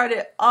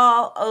started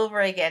all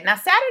over again. Now,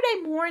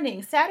 Saturday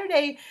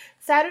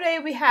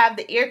we have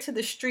the Ear to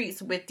the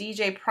Streets with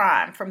DJ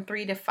Prime from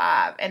 3 to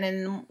 5. And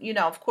then,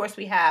 of course,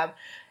 we have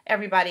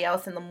everybody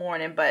else in the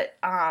morning. But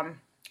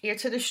Ear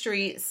to the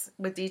Streets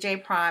with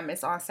DJ Prime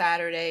is on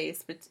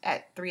Saturdays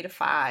at 3 to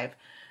 5.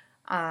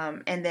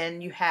 And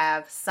then you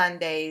have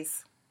Sunday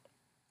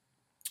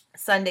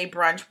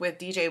brunch with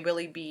DJ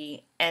Willie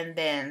B. And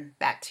then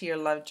back to your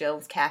Love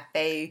Jones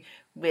Cafe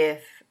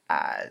with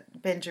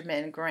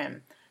Benjamin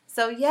Grimm.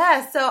 So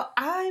yeah, so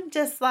I'm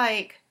just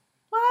like,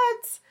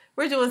 what?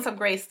 We're doing some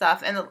great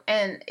stuff, and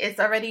it's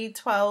already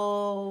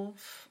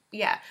 12.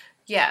 Yeah.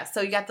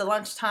 So you got the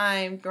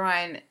lunchtime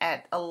grind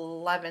at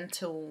 11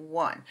 to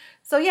 1.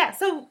 So yeah,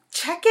 so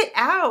check it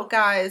out,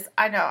 guys.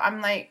 I know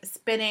I'm like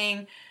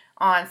spinning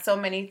on so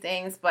many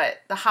things,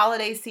 but the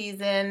holiday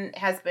season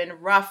has been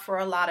rough for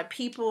a lot of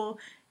people.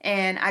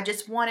 And I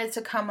just wanted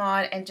to come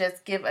on and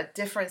just give a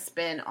different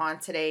spin on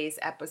today's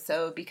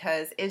episode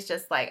because it's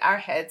just like our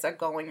heads are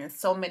going in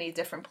so many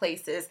different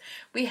places.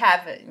 We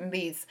have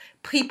these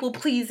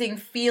people-pleasing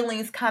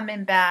feelings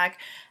coming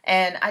back.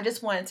 And I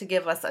just wanted to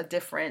give us a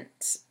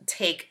different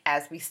take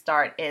as we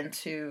start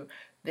into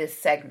this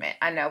segment.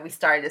 I know we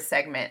started this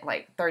segment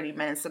like 30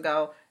 minutes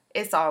ago.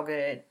 It's all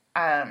good.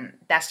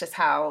 That's just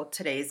how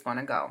today's going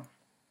to go.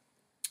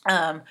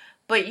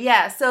 But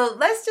yeah, so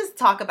let's just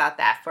talk about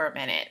that for a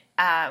minute.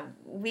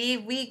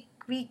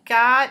 We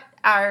got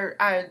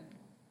our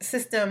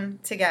system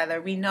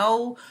together. We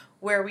know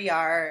where we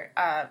are.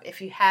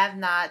 If you have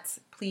not,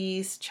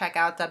 please check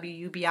out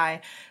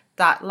WUBI.live.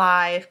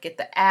 Get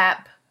the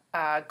app.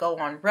 Go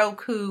on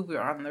Roku. We're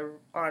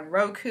on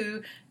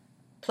Roku.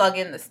 Plug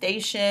in the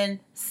station.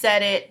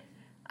 Set it.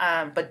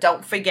 But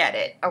don't forget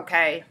it.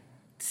 Okay,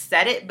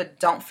 set it, but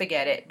don't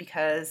forget it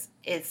because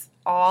it's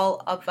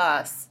all of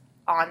us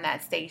on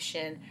that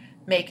station,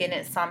 making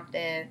it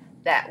something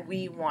that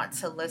we want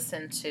to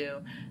listen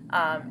to.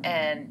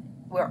 And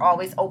we're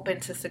always open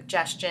to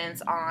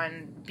suggestions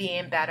on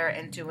being better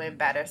and doing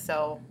better.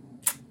 So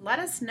let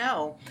us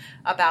know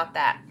about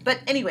that. But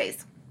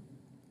anyways,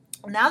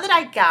 now that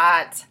I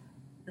got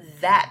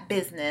that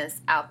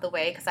business out the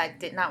way, because I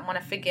did not want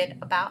to forget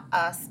about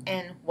us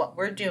and what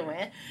we're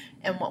doing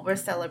and what we're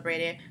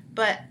celebrating.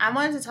 But I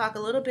wanted to talk a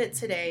little bit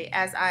today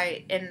as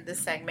I end this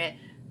segment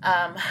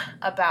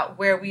about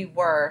where we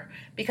were,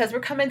 because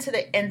we're coming to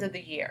the end of the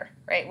year,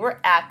 right? We're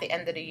at the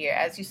end of the year.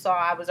 As you saw,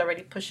 I was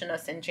already pushing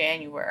us in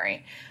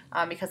January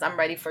because I'm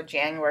ready for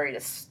January to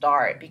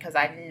start, because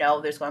I know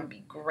there's going to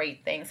be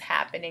great things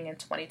happening in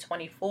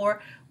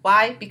 2024.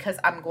 Why? Because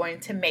I'm going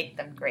to make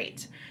them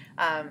great.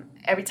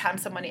 Every time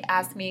somebody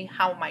asks me,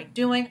 how am I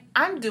doing?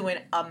 I'm doing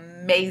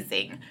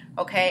amazing,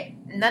 okay?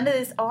 None of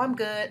this, oh, I'm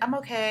good, I'm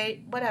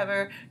okay,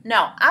 whatever.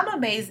 No, I'm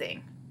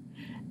amazing.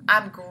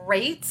 I'm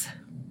great.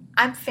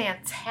 I'm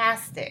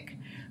fantastic,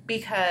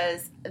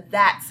 because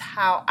that's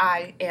how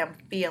I am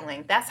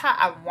feeling. That's how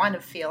I want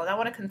to feel, and I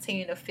want to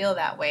continue to feel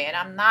that way, and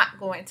I'm not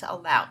going to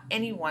allow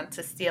anyone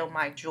to steal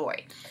my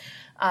joy.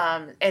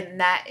 And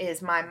that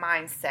is my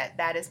mindset.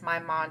 That is my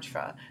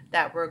mantra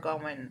that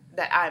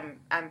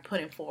I'm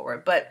putting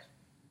forward. But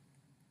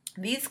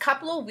these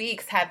couple of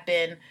weeks have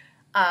been,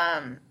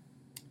 I'm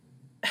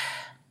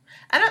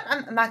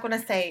not going to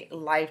say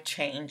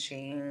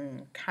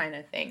life-changing kind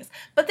of things,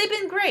 but they've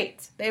been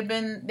great.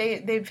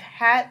 They've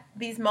had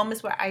these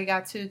moments where I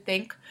got to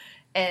think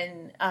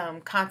and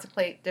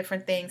contemplate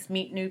different things,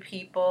 meet new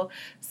people.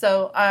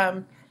 So,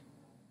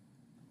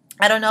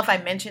 I don't know if I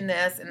mentioned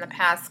this in the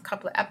past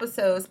couple of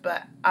episodes,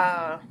 but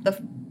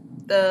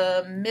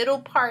the middle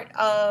part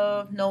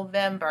of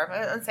November,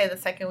 let's say the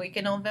second week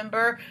in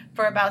November,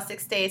 for about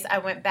 6 days, I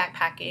went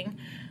backpacking,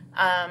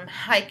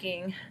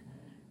 hiking,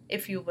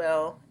 if you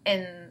will,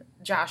 in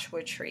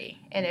Joshua Tree.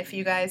 And if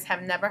you guys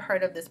have never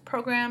heard of this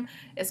program,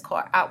 it's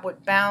called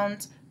Outward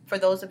Bound. For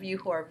those of you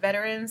who are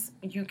veterans,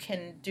 you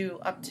can do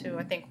up to,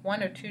 I think,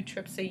 1 or 2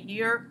 trips a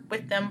year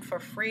with them for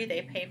free.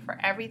 They pay for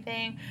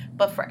everything.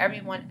 But for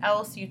everyone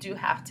else, you do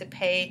have to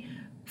pay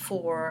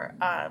for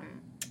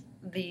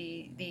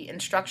the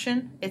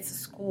instruction. It's a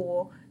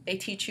school. They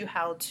teach you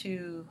how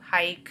to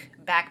hike,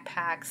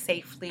 backpack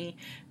safely.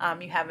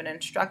 You have an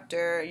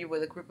instructor. You're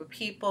with a group of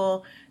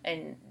people,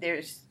 and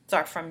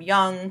start from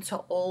young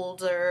to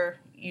older.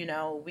 You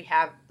know, we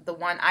have the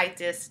one I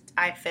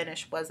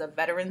finished was a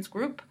veterans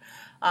group.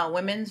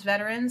 Women's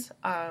veterans,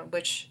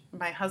 which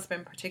my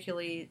husband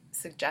particularly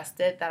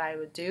suggested that I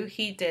would do.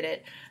 He did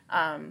it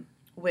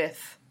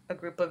with a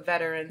group of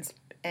veterans,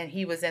 and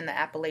he was in the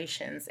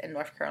Appalachians in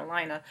North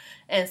Carolina.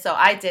 And so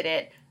I did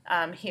it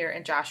here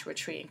in Joshua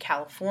Tree in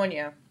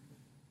California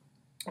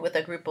with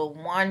a group of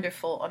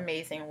wonderful,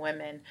 amazing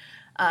women.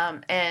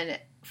 And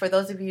for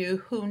those of you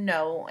who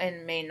know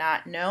and may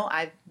not know,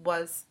 I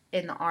was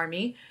in the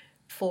Army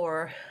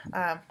for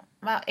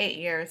about 8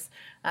 years.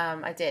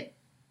 I did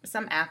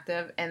some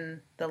active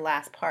and the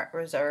last part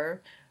reserve,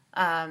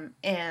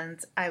 and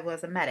I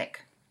was a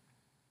medic.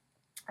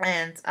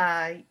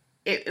 And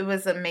it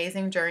was an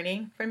amazing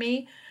journey for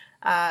me,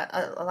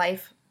 a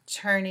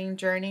life-turning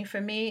journey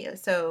for me.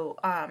 So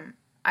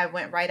I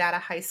went right out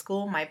of high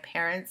school. My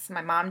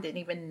mom didn't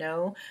even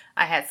know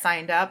I had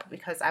signed up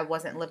because I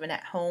wasn't living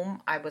at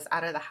home. I was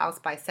out of the house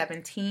by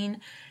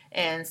 17.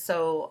 And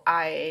so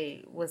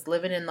I was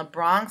living in the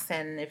Bronx.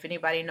 And if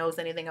anybody knows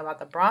anything about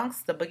the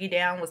Bronx, the Boogie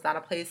Down was not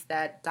a place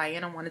that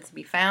Diana wanted to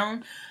be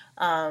found.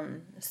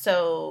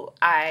 So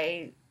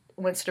I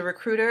went to the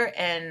recruiter,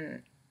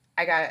 and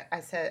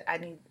I said,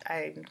 I'm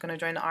going to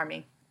join the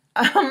Army.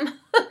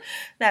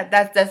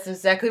 That's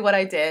exactly what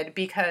I did,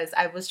 because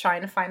I was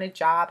trying to find a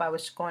job. I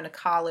was going to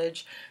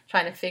college,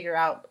 trying to figure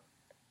out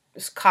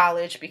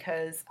college,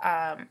 because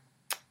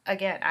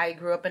again, I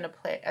grew up in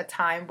a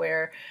time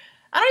where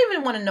I don't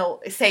even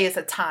want to say it's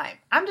a time.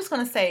 I'm just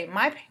going to say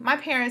my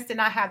parents did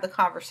not have the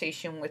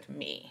conversation with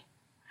me.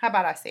 How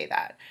about I say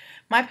that?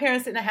 My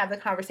parents didn't have the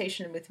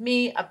conversation with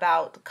me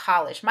about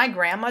college. My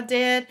grandma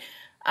did,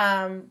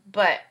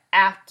 but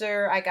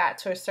after I got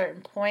to a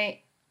certain point,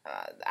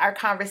 our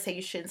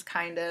conversations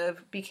kind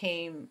of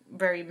became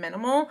very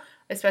minimal,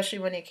 especially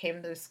when it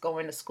came to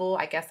going to school.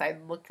 I guess I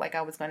looked like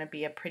I was going to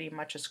be pretty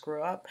much a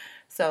screw up.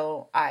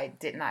 So I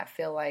did not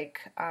feel like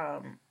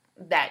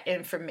that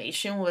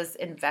information was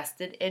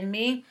invested in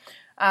me.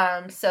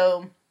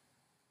 So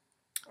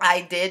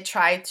I did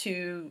try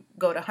to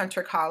go to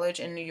Hunter College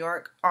in New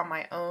York on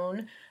my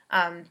own.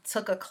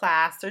 Took a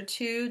class or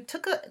two.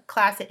 Took a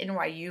class at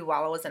NYU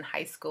while I was in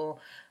high school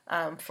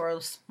for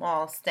a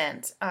small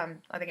stint. I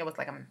think it was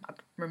like a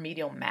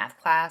remedial math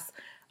class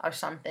or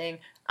something.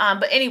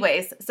 But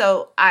anyways,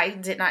 so I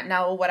did not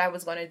know what I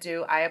was going to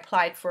do. I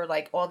applied for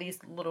like all these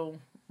little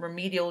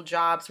remedial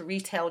jobs,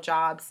 retail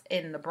jobs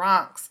in the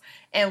Bronx,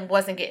 and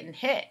wasn't getting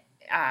hit.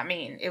 I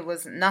mean, it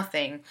was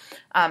nothing.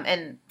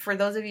 And for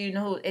those of you who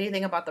know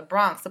anything about the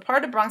Bronx, the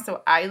part of the Bronx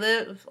that I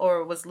live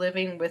or was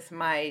living with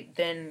my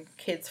then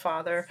kid's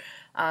father,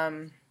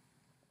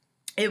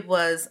 it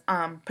was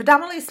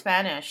predominantly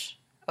Spanish,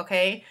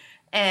 okay?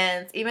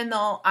 And even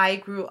though I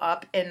grew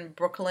up in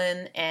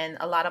Brooklyn and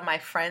a lot of my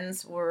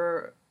friends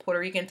were Puerto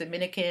Rican,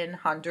 Dominican,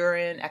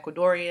 Honduran,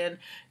 Ecuadorian,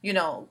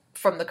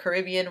 from the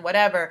Caribbean,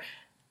 whatever,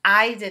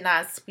 I did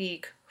not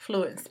speak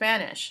fluent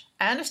Spanish.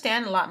 I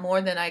understand a lot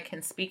more than I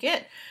can speak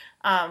it,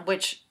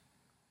 which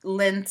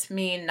lent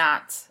me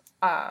not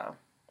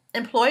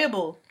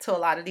employable to a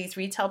lot of these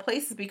retail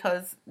places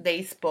because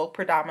they spoke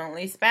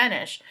predominantly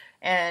Spanish.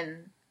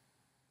 And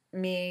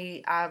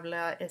mi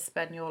habla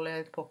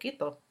español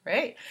poquito,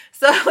 right?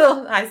 So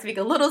I speak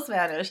a little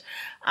Spanish.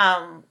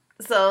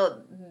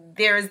 So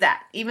there's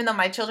that. Even though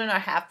my children are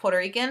half Puerto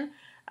Rican,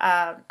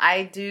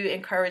 I do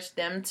encourage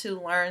them to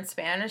learn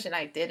Spanish, and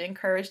I did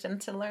encourage them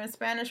to learn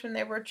Spanish when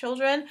they were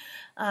children.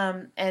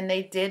 And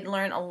they did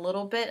learn a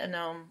little bit. I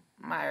know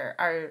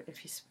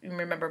if you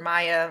remember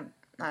Maya,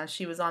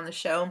 she was on the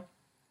show.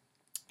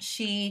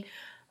 She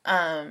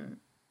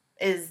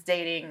is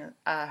dating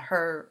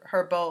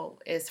her beau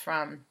is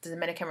from the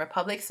Dominican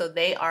Republic, so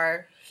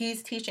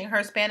he's teaching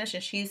her Spanish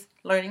and she's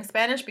learning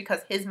Spanish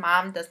because his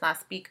mom does not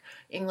speak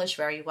English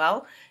very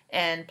well,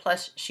 and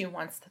plus she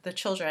wants the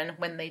children,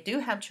 when they do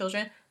have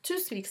children, to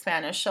speak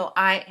Spanish. So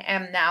I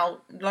am now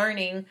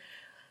learning.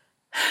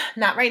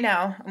 Not right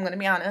now, I'm going to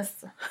be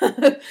honest.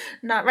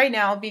 Not right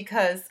now,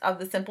 because of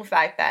the simple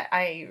fact that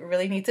I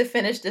really need to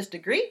finish this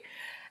degree.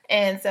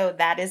 And so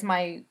that is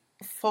my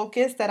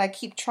focus that I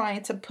keep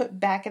trying to put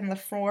back in the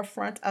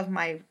forefront of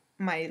my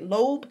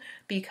lobe,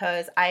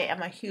 because I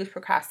am a huge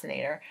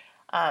procrastinator.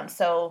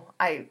 So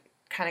I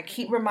kind of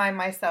keep reminding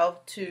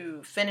myself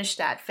to finish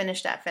that,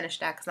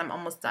 because I'm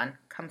almost done.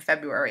 Come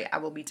February, I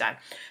will be done.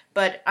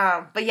 But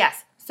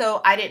yes,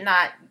 so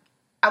I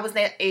was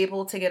not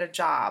able to get a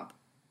job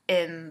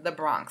in the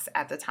Bronx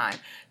at the time.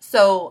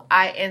 So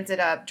I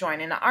ended up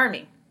joining the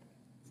Army.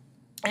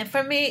 And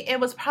for me, it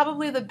was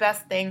probably the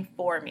best thing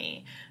for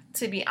me,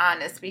 to be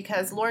honest,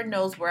 because Lord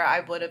knows where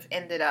I would have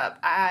ended up.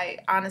 I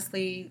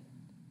honestly,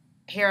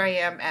 here I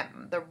am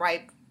at the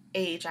ripe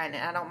age, I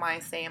don't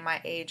mind saying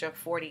my age of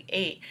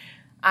 48.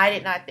 I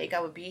did not think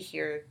I would be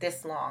here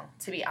this long,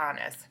 to be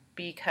honest,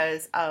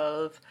 because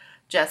of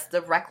just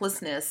the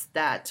recklessness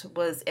that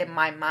was in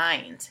my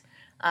mind.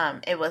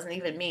 It wasn't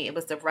even me. It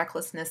was the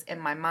recklessness in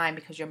my mind,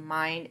 because your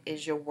mind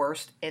is your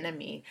worst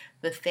enemy.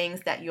 The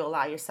things that you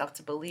allow yourself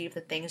to believe, the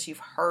things you've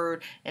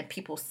heard and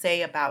people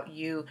say about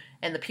you,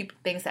 and the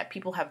things that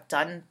people have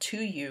done to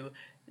you,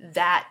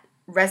 that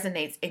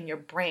resonates in your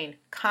brain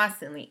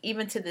constantly.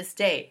 Even to this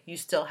day, you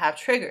still have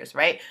triggers,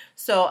 right?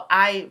 So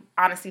I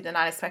honestly did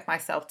not expect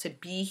myself to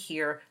be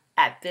here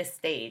at this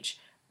stage,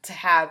 to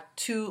have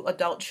 2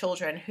 adult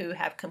children who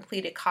have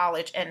completed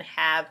college and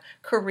have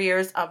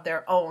careers of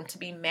their own, to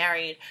be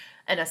married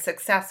in a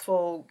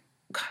successful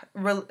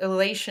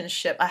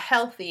relationship, a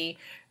healthy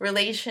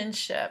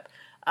relationship.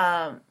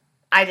 I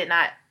did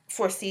not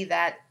foresee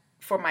that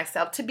for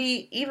myself, to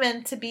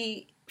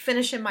be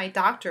finishing my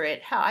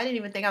doctorate. Hell, I didn't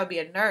even think I would be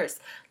a nurse,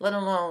 let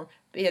alone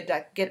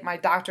get my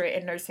doctorate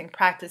in nursing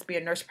practice, be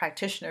a nurse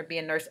practitioner, be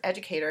a nurse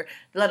educator,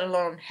 let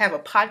alone have a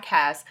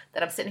podcast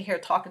that I'm sitting here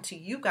talking to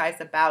you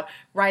guys about,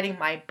 writing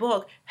my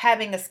book,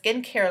 having a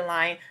skincare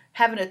line,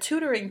 having a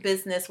tutoring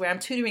business where I'm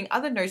tutoring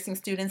other nursing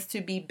students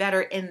to be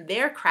better in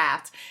their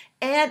craft,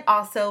 and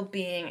also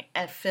being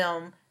a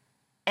film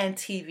and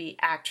TV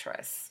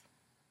actress.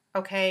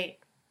 Okay?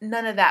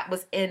 None of that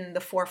was in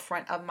the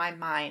forefront of my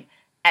mind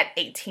at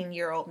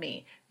 18-year-old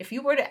me. If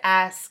you were to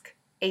ask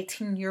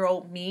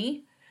 18-year-old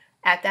me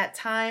at that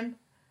time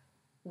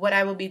what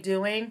I will be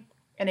doing,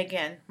 and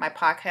again, my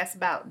podcast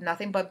about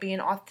nothing but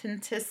being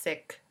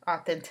authentic. I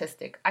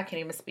can't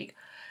even speak.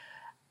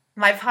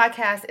 My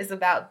podcast is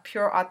about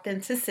pure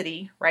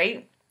authenticity,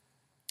 right?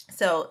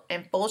 So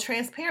in full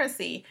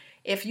transparency,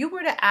 if you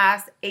were to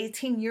ask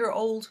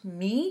 18-year-old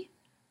me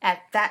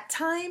at that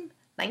time,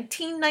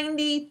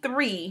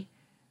 1993,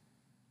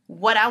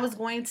 what I was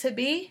going to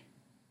be,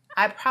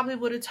 I probably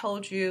would have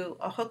told you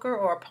a hooker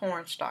or a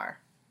porn star.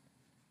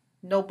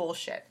 No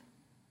bullshit.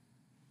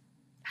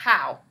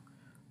 How?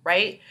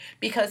 Right?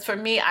 Because for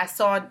me, I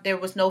saw there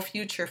was no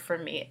future for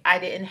me. I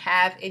didn't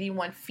have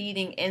anyone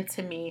feeding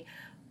into me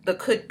the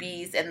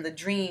could-be's and the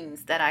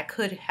dreams that I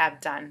could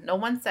have done. No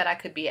one said I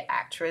could be an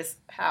actress.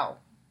 Hell,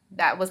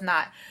 that was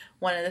not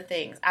one of the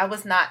things. I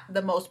was not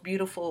the most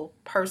beautiful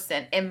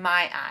person in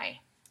my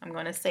eye. I'm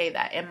going to say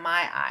that. In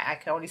my eye. I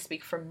can only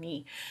speak for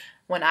me.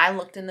 When I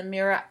looked in the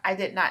mirror, I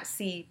did not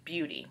see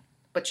beauty.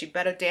 But you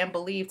better damn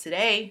believe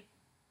today,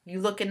 you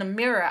look in the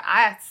mirror,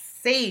 I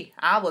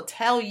will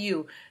tell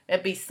you,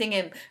 and be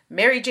singing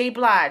Mary J.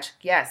 Blige.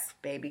 Yes,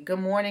 baby. Good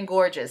morning,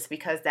 gorgeous,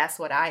 because that's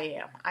what I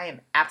am. I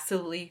am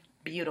absolutely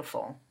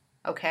beautiful.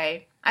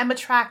 Okay? I'm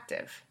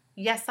attractive.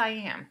 Yes, I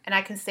am. And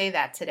I can say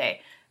that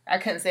today. I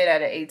couldn't say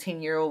that at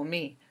 18-year-old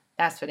me.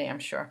 That's for damn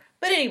sure.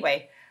 But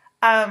anyway,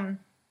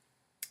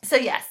 so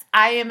yes,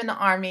 I am in the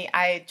Army.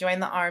 I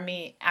joined the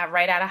Army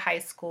right out of high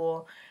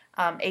school,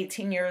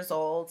 18 years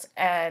old.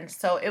 And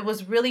so it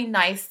was really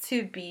nice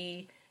to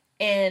be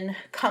in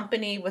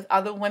company with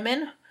other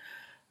women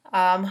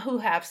who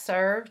have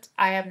served.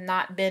 I have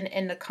not been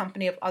in the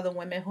company of other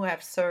women who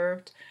have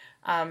served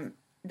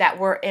that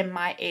were in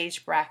my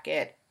age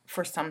bracket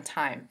for some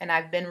time. And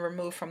I've been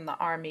removed from the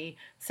Army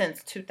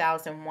since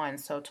 2001,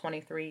 so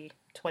 23,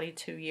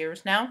 22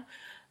 years now.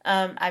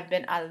 I've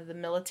been out of the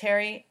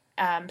military.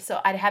 So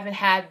I haven't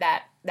had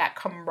that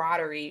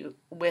camaraderie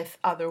with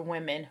other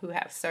women who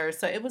have served.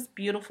 So it was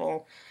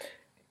beautiful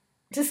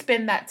to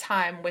spend that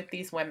time with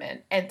these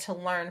women and to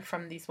learn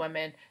from these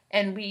women.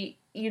 And we,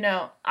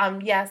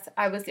 yes,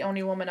 I was the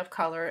only woman of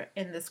color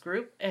in this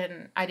group,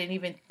 and I didn't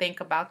even think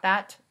about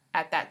that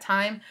at that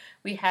time.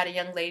 We had a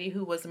young lady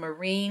who was a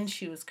Marine.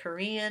 She was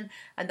Korean.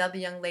 Another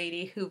young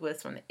lady who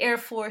was from the Air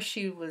Force.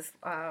 She was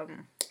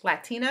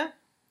Latina.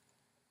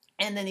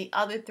 And then the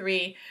other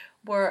three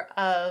were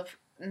of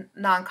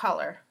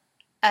non-color.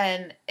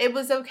 And it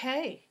was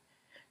okay.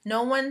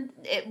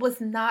 It was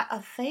not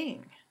a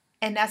thing.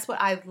 And that's what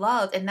I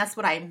love, and that's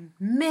what I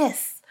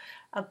miss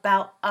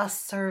about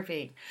us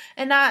serving.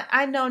 And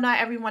I know not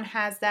everyone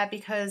has that,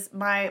 because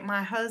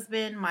my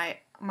husband,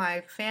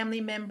 my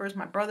family members,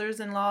 my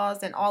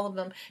brothers-in-laws, and all of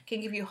them can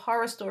give you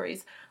horror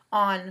stories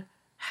on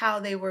how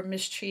they were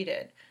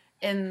mistreated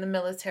in the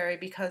military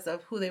because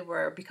of who they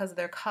were, because of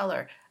their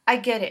color. I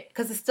get it,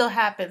 because it still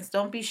happens.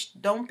 Don't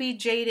be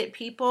jaded,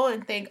 people,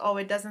 and think, oh,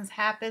 it doesn't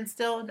happen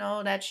still.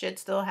 No, that shit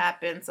still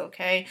happens,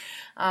 okay?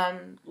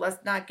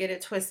 Let's not get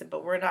it twisted,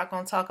 but we're not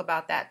going to talk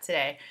about that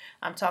today.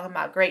 I'm talking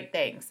about great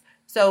things.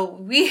 So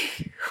we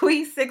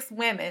 6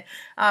 women,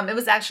 it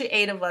was actually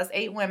 8 of us,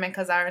 8 women,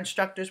 because our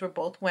instructors were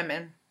both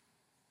women.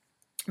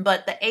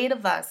 But the 8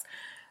 of us,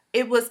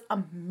 it was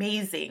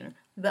amazing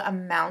the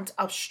amount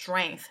of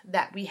strength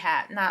that we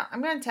had. Now,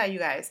 I'm going to tell you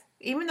guys,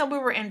 even though we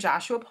were in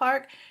Joshua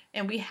Park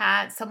and we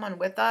had someone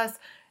with us,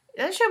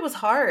 that shit was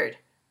hard.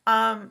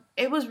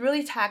 It was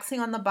really taxing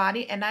on the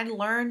body, and I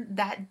learned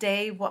that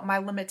day what my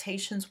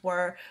limitations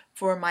were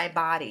for my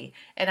body.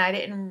 And I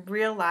didn't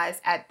realize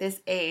at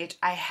this age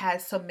I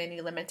had so many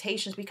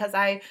limitations, because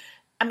I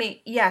mean,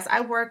 yes,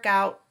 I work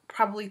out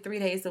probably 3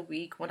 days a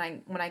week when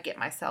I get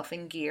myself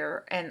in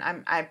gear, and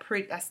I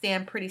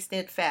stand pretty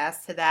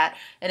steadfast to that.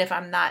 And if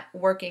I'm not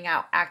working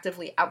out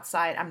actively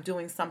outside, I'm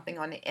doing something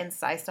on the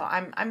inside. So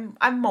I'm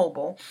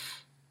mobile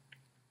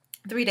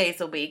 3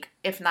 days a week,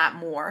 if not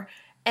more.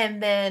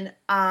 And then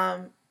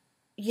and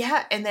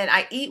then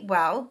I eat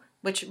well,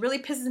 which really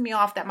pisses me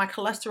off that my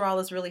cholesterol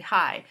is really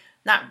high.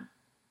 Not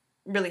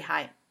really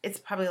high. It's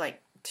probably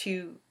like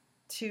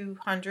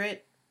 200,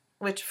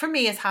 which for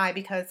me is high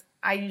because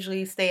I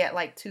usually stay at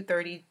like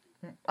 130,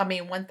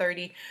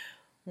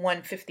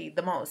 150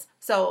 the most.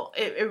 So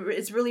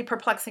it's really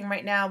perplexing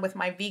right now with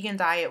my vegan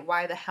diet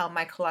why the hell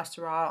my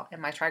cholesterol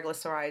and my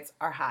triglycerides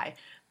are high.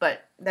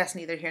 But that's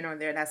neither here nor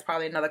there. That's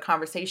probably another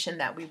conversation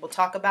that we will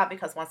talk about,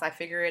 because once I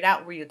figure it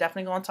out, we're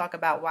definitely going to talk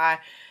about why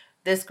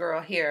this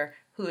girl here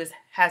who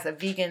has a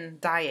vegan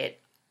diet,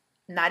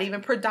 not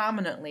even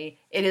predominantly,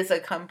 it is a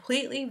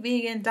completely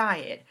vegan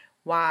diet,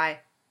 why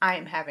I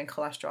am having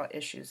cholesterol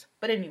issues.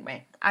 But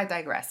anyway, I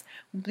digress.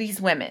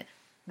 These women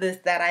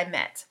that I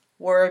met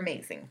were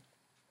amazing.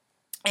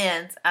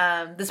 And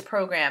this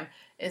program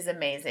is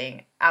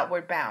amazing,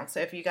 Outward Bound.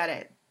 So if you got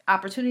an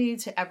opportunity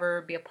to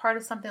ever be a part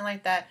of something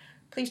like that,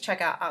 please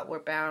check out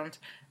Outward Bound.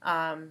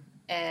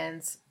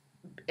 And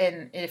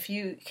if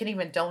you can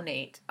even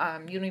donate,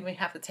 you don't even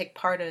have to take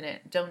part in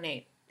it.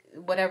 Donate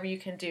whatever you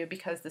can do,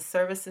 because the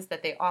services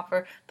that they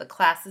offer, the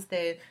classes,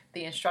 the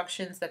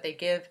instructions that they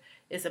give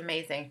is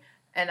amazing.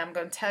 And I'm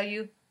going to tell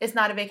you, it's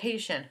not a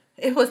vacation.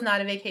 It was not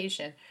a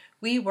vacation.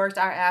 We worked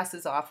our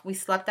asses off. We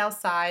slept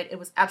outside. It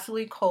was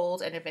absolutely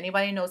cold. And if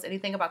anybody knows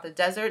anything about the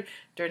desert,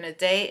 during the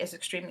day it's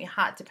extremely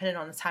hot depending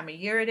on the time of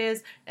year it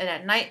is. And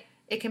at night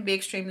it can be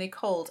extremely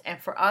cold. And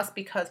for us,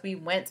 because we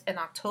went in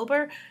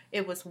October,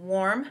 it was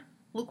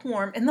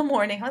lukewarm in the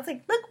morning. I was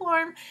like,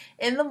 lukewarm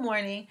in the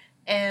morning.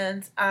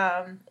 And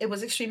it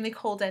was extremely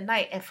cold at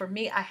night. And for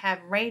me, I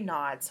have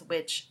Raynaud's,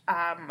 which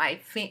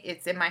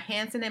it's in my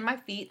hands and in my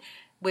feet,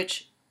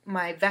 which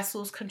my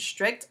vessels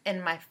constrict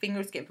and my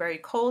fingers get very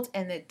cold,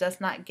 and it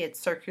does not get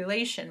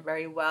circulation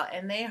very well,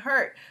 and they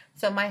hurt.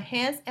 So my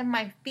hands and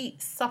my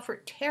feet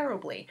suffered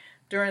terribly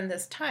during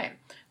this time.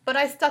 But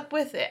I stuck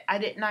with it. I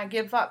did not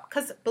give up,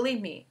 because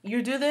believe me,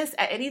 you do this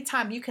at any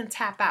time, you can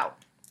tap out.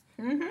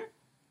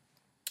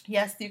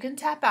 Yes, you can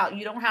tap out.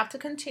 You don't have to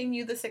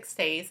continue the 6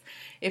 days.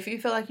 If you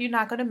feel like you're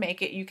not going to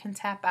make it, you can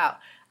tap out.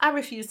 I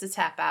refuse to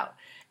tap out.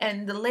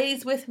 And the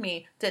ladies with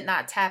me did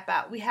not tap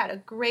out. We had a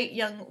great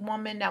young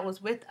woman that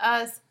was with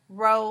us,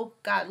 Ro,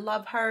 God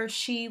love her.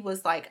 She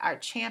was like our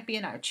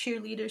champion, our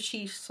cheerleader.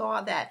 She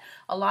saw that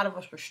a lot of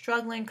us were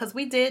struggling, because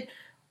we did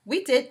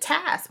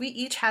tasks. We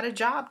each had a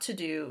job to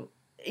do,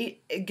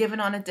 given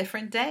on a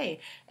different day.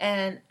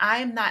 And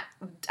I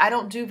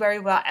don't do very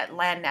well at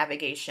land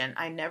navigation.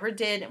 I never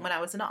did when I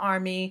was in the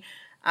Army.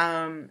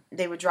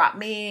 They would drop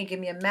me, give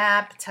me a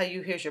map, tell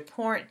you here's your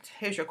point,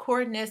 here's your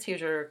coordinates,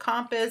 here's your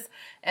compass,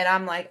 and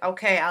I'm like,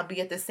 okay, I'll be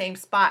at the same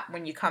spot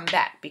when you come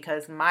back,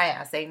 because my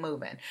ass ain't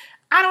moving.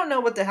 I don't know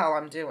what the hell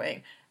I'm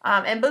doing.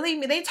 And believe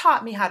me, they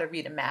taught me how to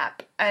read a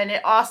map. And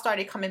it all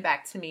started coming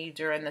back to me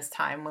during this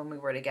time when we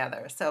were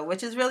together. So,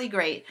 which is really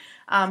great.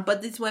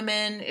 But these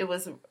women, it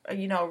was,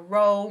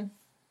 Ro,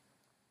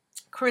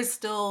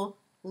 Crystal,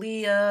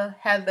 Leah,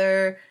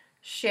 Heather,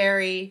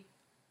 Sherry.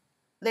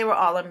 They were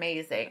all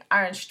amazing.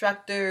 Our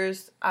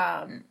instructors,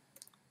 our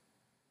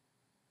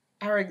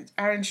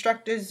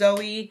instructors,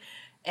 Zoe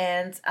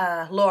and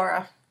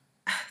Laura,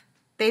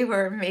 they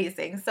were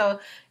amazing. So,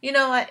 you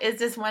know what? It's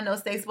just one of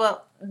those days.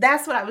 Well,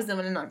 that's what I was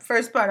doing in the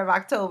first part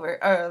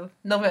of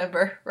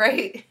November,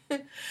 right?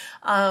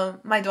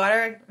 My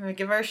daughter, I'm going to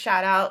give her a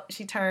shout out.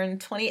 She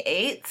turned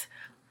 28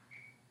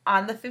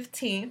 on the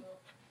 15th.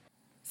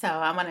 So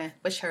I want to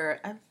wish her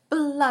a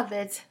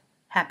beloved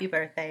happy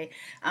birthday.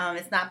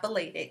 It's not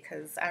belated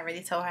because I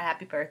already told her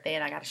happy birthday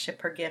and I got to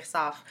ship her gifts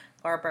off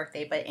for her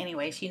birthday. But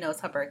anyway, she knows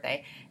her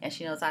birthday and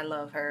she knows I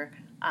love her,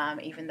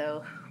 even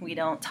though we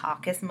don't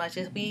talk as much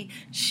as we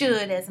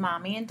should as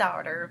mommy and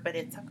daughter. But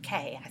it's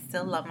okay. I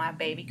still love my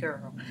baby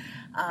girl.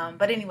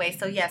 But anyway,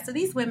 so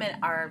these women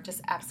are just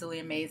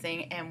absolutely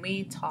amazing. And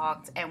we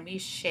talked and we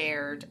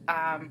shared.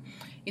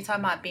 You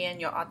talking about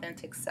being your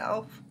authentic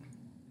self.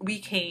 We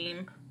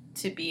came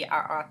to be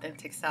our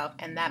authentic self,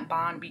 and that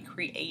bond we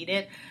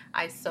created,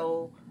 I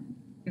so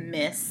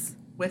miss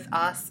with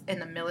us in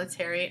the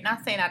military.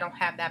 Not saying I don't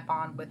have that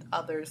bond with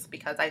others,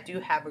 because I do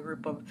have a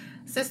group of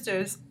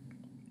sisters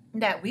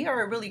that we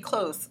are really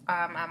close.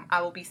 I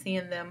will be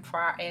seeing them for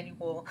our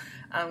annual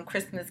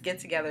Christmas get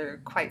together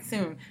quite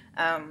soon.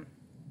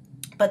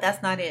 But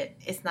that's not it.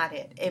 It's not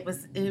it. It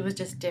was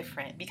just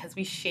different because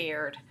we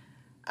shared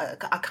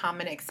a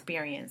common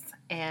experience,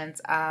 and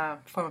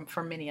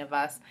for many of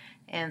us.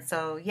 And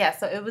so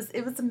so it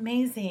was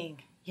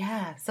amazing.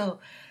 Yeah, so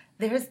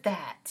there's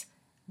that.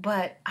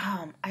 But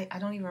I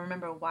don't even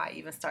remember why I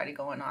even started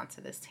going on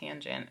to this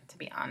tangent, to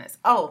be honest.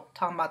 Oh,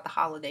 talking about the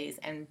holidays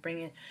and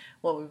bringing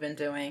what we've been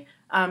doing.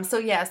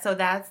 So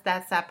that's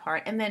that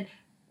part. And then,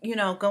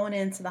 going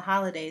into the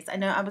holidays, I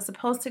know I was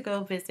supposed to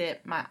go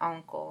visit my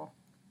uncle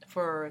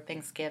for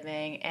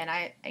Thanksgiving,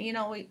 and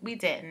we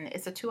didn't.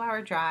 It's a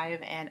 2-hour drive,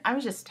 and I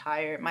was just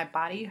tired. My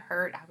body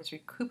hurt. I was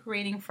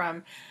recuperating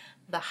from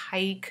the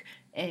hike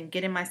and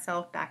getting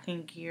myself back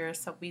in gear,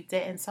 so we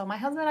didn't. So my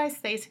husband and I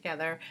stayed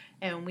together,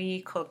 and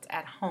we cooked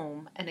at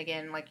home. And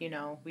again,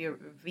 we're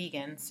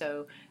vegan,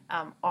 so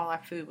all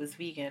our food was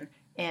vegan,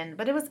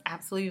 but it was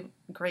absolutely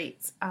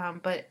great.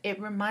 But it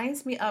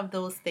reminds me of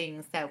those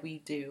things that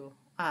we do.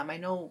 I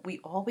know we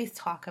always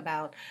talk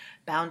about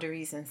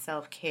boundaries and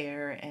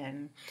self-care,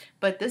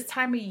 but this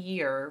time of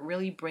year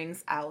really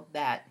brings out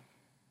that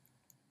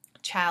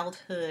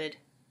childhood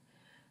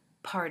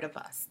part of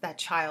us, that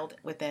child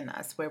within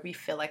us, where we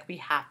feel like we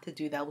have to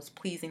do those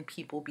pleasing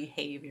people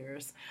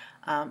behaviors.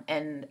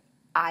 And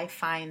I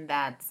find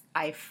that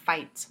I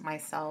fight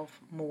myself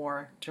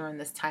more during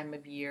this time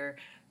of year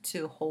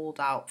to hold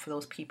out for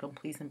those people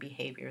pleasing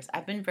behaviors.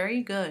 I've been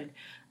very good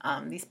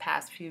these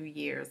past few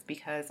years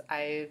because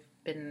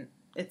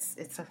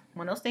it's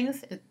one of those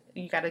things.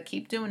 You got to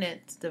keep doing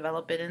it to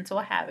develop it into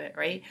a habit,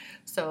 right?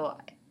 So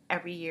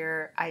every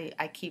year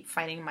I keep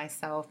fighting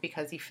myself,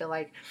 because you feel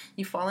like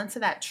you fall into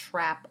that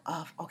trap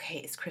of, okay,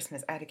 it's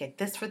Christmas, I got to get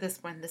this for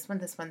this one, this one,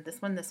 this one,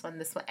 this one, this one,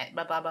 this one,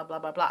 blah, blah, blah, blah,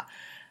 blah, blah.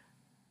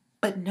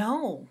 But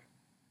no.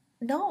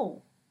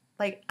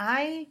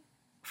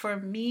 For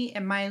me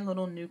and my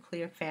little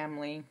nuclear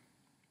family,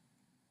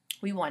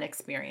 we want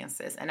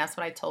experiences, and that's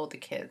what I told the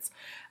kids.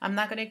 I'm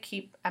not going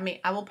to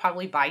I will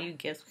probably buy you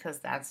gifts because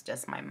that's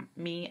just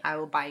me. I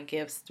will buy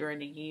gifts during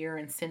the year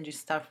and send you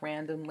stuff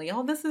randomly.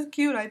 Oh, this is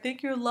cute. I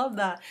think you'll love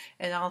that.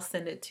 And I'll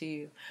send it to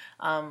you.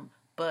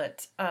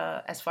 But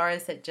as far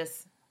as it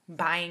just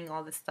buying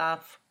all the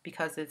stuff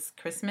because it's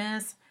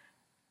Christmas,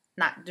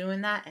 not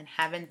doing that, and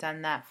haven't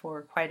done that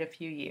for quite a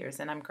few years.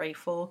 And I'm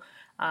grateful.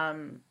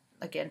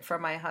 Again, for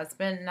my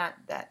husband, not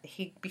that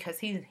because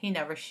he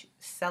never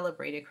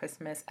celebrated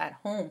Christmas at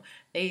home.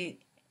 They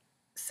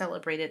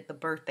celebrated the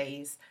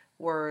birthdays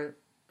were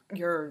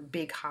your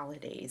big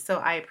holidays. So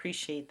I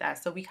appreciate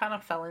that. So we kind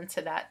of fell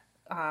into that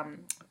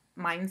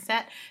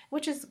mindset,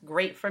 which is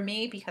great for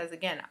me because,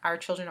 again, our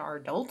children are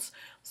adults.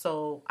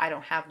 So I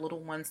don't have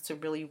little ones to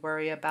really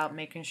worry about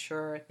making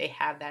sure they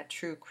have that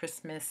true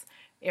Christmas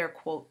air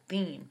quote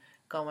theme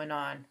going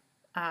on.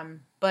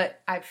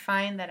 But I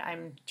find that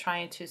I'm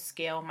trying to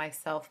scale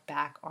myself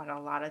back on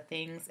a lot of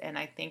things, and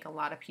I think a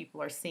lot of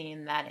people are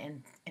seeing that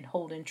and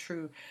holding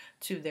true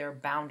to their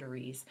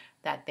boundaries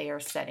that they are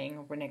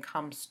setting when it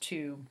comes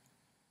to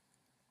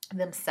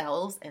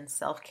themselves and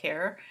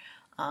self-care,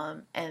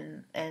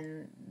 and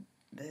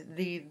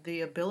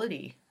the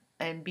ability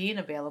and being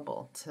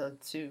available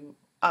to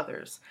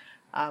others.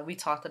 We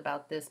talked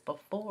about this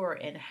before,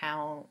 and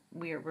how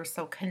we're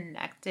so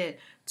connected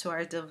to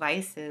our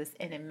devices,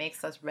 and it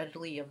makes us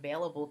readily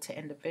available to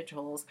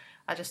individuals.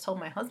 I just told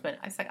my husband,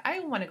 I said, I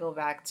want to go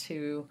back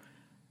to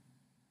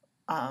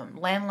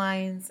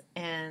landlines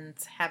and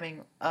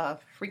having a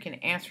freaking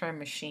answering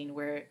machine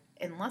where,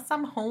 unless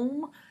I'm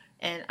home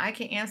and I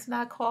can answer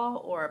that call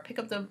or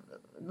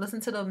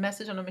listen to the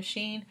message on the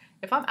machine.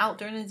 If I'm out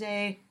during the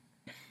day,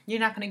 you're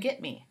not going to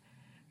get me.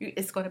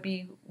 It's going to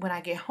be when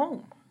I get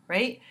home,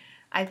 right?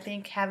 I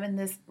think having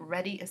this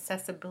ready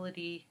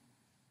accessibility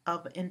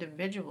of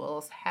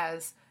individuals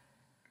has,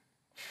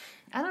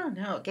 I don't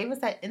know, gave us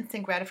that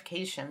instant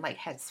gratification, like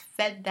has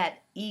fed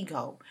that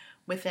ego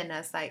within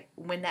us. Like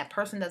when that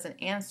person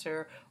doesn't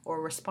answer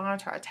or respond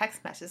to our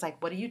text message,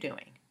 like, what are you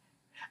doing?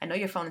 I know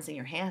your phone is in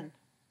your hand.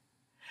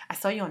 I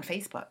saw you on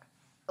Facebook.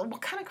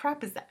 What kind of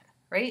crap is that?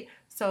 Right?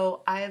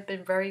 So I have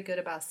been very good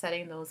about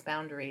setting those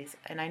boundaries.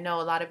 And I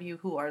know a lot of you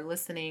who are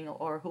listening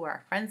or who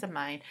are friends of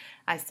mine,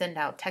 I send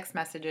out text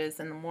messages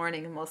in the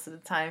morning most of the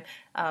time,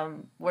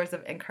 words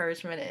of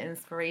encouragement and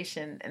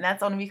inspiration. And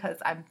that's only because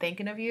I'm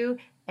thinking of you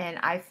and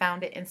I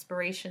found it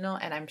inspirational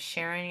and I'm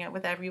sharing it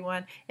with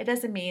everyone. It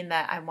doesn't mean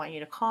that I want you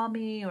to call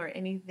me or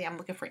anything. I'm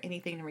looking for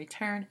anything in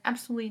return.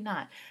 Absolutely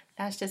not.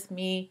 That's just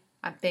me.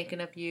 I'm thinking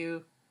of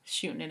you,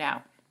 shooting it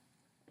out.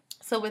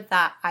 So with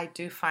that, I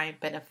do find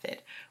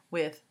benefit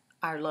with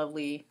our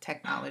lovely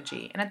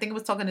technology. And I think I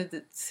was talking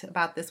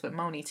about this with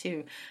Moni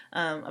too,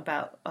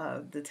 about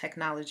the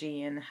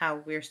technology and how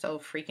we're so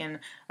freaking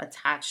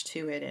attached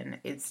to it. And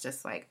it's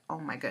just like, oh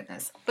my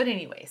goodness. But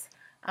anyways,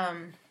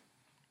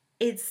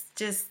 it's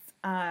just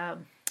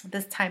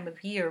this time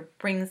of year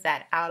brings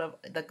that out of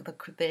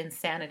the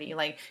insanity.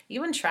 Like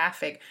even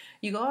traffic,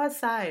 you go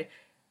outside.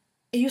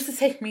 It used to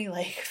take me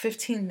like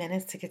 15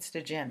 minutes to get to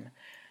the gym.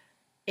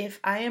 If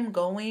I am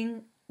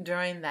going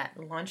during that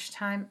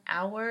lunchtime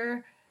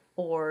hour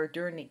or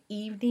during the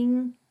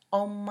evening,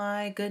 oh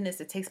my goodness,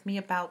 it takes me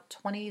about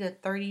 20 to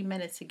 30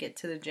 minutes to get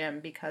to the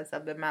gym because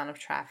of the amount of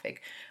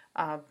traffic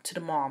to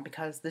the mall,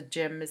 because the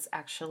gym is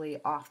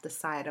actually off the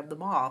side of the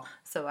mall.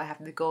 So I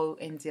have to go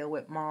and deal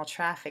with mall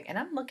traffic. And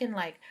I'm looking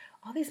like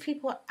all these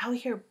people out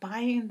here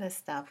buying this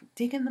stuff,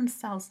 digging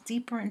themselves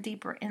deeper and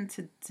deeper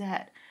into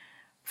debt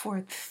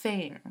for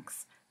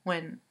things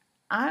when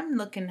I'm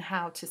looking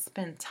how to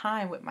spend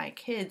time with my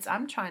kids.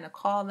 I'm trying to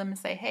call them and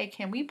say, hey,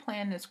 can we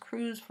plan this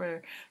cruise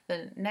for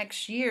the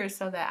next year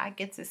so that I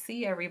get to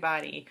see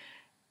everybody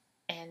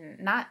and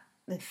not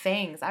the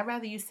things. I'd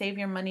rather you save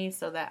your money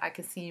so that I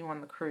can see you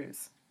on the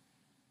cruise,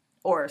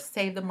 or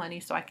save the money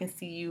so I can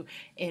see you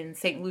in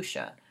St.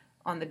 Lucia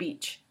on the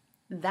beach.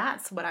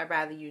 That's what I'd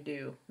rather you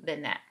do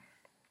than that.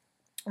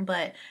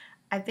 But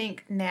I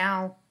think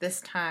now,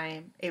 this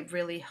time, it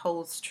really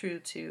holds true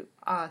to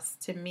us,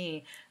 to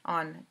me,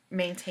 on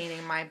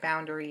maintaining my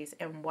boundaries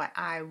and what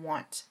I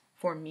want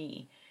for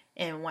me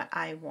and what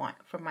I want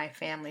for my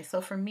family.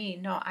 So for me,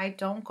 no, I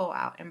don't go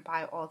out and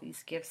buy all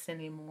these gifts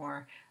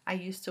anymore. I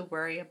used to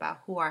worry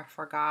about who I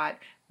forgot,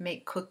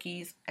 make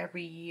cookies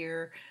every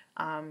year.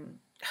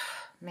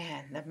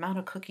 Man, the amount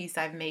of cookies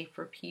I've made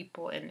for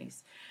people and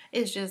these,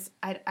 it's just,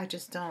 I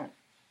just don't.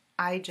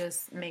 I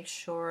just make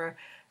sure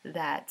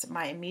that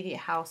my immediate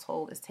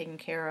household is taken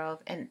care of.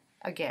 And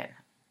again,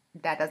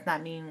 that does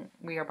not mean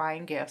we are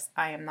buying gifts.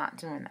 I am not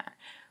doing that.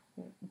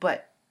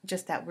 But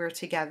just that we're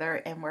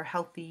together and we're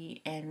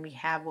healthy and we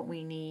have what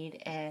we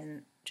need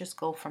and just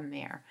go from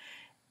there.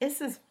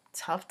 It's a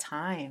tough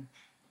time.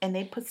 And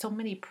they put so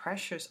many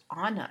pressures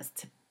on us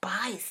to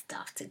buy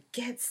stuff, to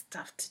get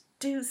stuff, to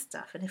do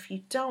stuff. And if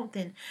you don't,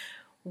 then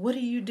what are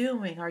you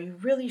doing? Are you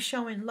really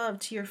showing love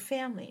to your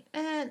family?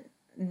 And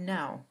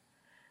no,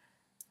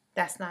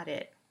 that's not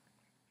it.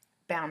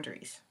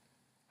 Boundaries.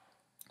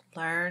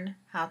 Learn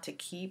how to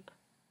keep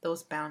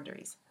those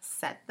boundaries.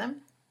 Set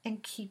them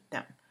and keep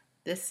them.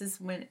 This is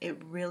when it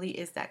really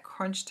is that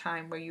crunch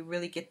time where you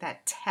really get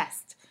that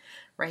test,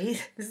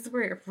 right? This is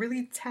where it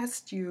really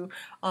tests you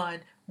on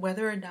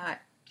whether or not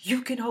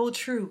you can hold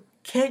true.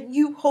 Can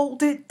you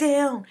hold it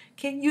down?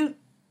 Can you?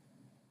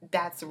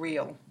 That's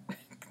real.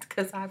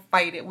 Because I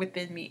fight it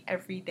within me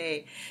every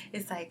day.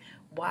 It's like,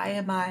 why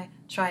am I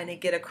trying to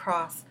get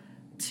across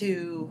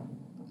to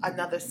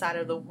another side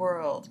of the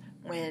world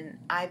when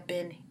I've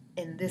been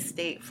in this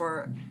state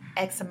for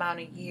X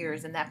amount of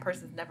years and that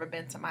person's never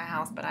been to my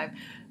house, but I've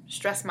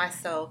stressed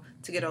myself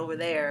to get over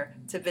there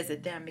to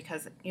visit them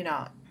because,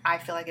 I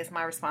feel like it's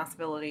my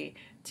responsibility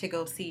to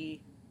go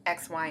see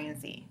X, Y, and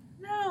Z.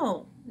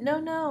 No.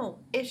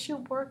 It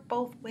should work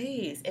both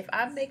ways. If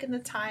I'm making the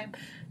time,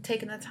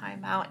 taking the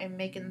time out and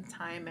making the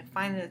time and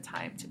finding the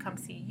time to come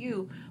see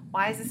you,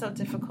 why is it so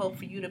difficult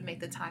for you to make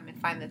the time and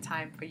find the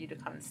time for you to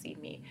come see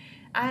me?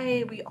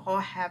 We all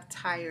have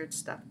tired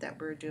stuff that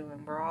we're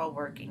doing. We're all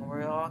working.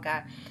 We all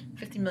got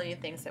 50 million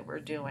things that we're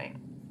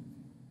doing.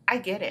 I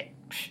get it.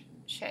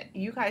 Shit,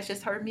 you guys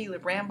just heard me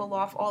ramble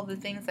off all the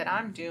things that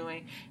I'm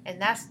doing,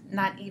 and that's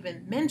not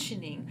even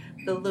mentioning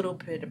the little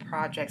bit of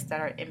projects that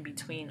are in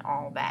between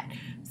all that.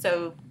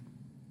 So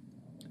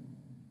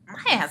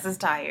my ass is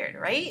tired,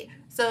 right?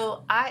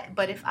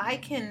 But if I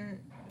can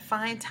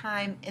find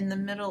time in the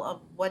middle of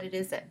what it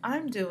is that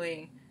I'm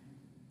doing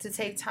to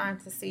take time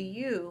to see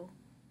you,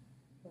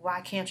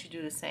 why can't you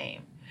do the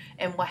same?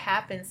 And what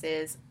happens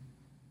is,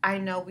 I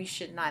know we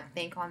should not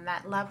think on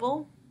that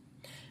level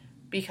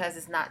because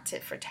it's not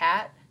tit for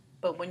tat.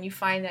 But when you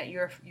find that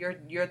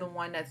you're the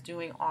one that's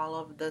doing all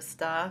of the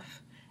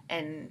stuff,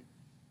 and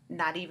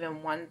not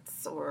even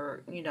once,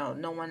 or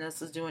no one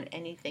else is doing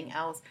anything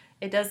else,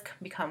 it does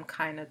become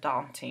kind of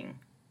daunting,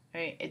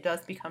 right? It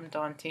does become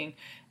daunting,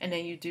 and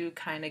then you do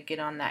kind of get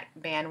on that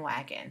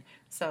bandwagon.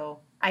 So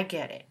I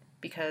get it,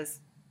 because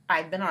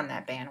I've been on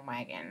that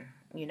bandwagon.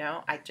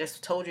 I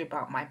just told you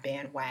about my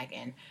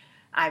bandwagon.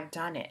 I've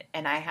done it,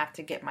 and I have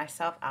to get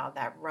myself out of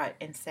that rut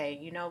and say,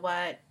 you know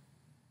what,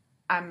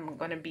 I'm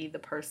going to be the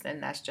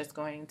person that's just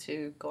going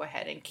to go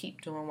ahead and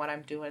keep doing what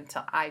I'm doing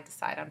until I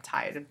decide I'm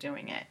tired of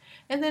doing it.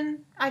 And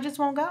then I just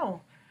won't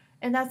go.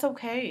 And that's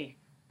okay.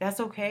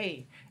 That's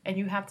okay. And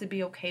you have to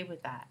be okay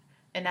with that.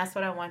 And that's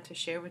what I want to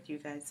share with you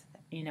guys,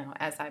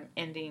 as I'm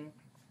ending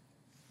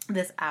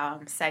this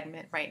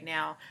segment right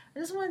now. I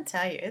just want to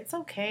tell you, it's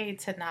okay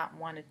to not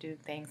want to do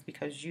things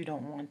because you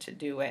don't want to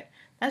do it.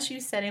 That's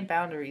you setting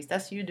boundaries.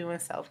 That's you doing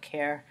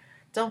self-care.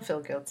 Don't feel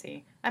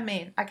guilty. I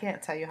mean, I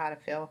can't tell you how to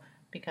feel,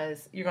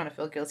 because you're going to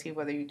feel guilty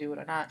whether you do it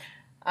or not.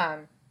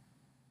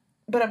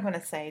 But I'm going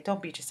to say,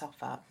 don't beat yourself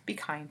up. Be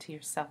kind to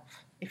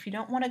yourself. If you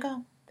don't want to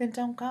go, then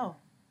don't go.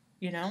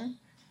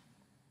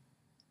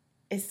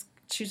 It's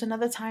choose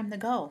another time to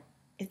go.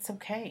 It's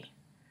okay.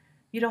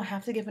 You don't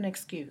have to give an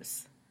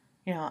excuse.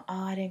 Oh,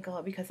 I didn't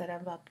go because I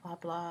didn't blah, blah,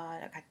 blah.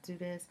 I got to do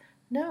this.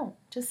 No,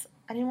 just,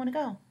 I didn't want to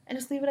go. And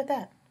just leave it at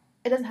that.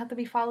 It doesn't have to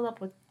be followed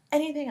up with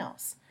anything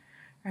else.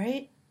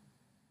 Right?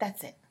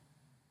 That's it.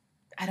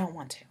 I don't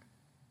want to.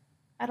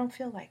 I don't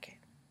feel like it.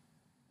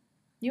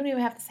 You don't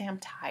even have to say I'm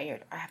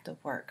tired or I have to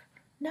work.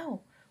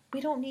 No, we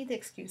don't need the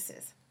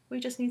excuses. We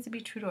just need to be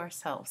true to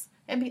ourselves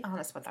and be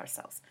honest with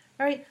ourselves.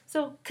 All right?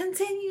 So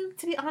continue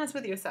to be honest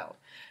with yourself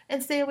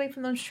and stay away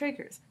from those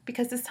triggers,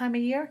 because this time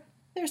of year,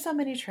 there's so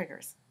many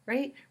triggers,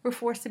 right? We're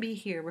forced to be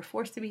here. We're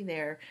forced to be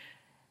there.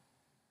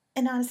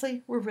 And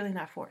honestly, we're really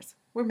not forced.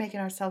 We're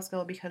making ourselves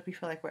go because we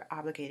feel like we're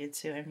obligated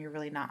to, and you're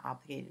really not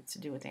obligated to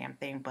do a damn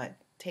thing, but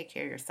take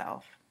care of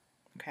yourself.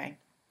 Okay?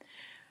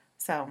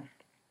 So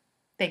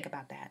think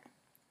about that.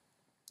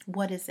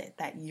 What is it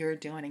that you're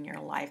doing in your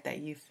life that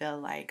you feel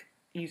like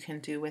you can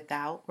do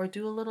without or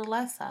do a little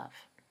less of?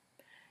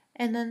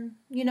 And then,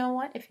 you know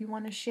what? If you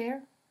want to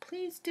share,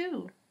 please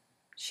do.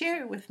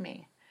 Share it with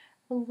me.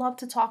 I would love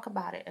to talk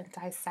about it and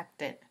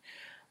dissect it.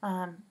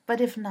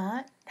 But if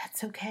not,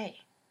 that's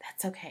okay.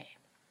 That's okay.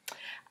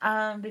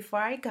 Before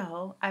I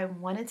go, I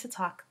wanted to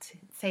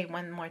say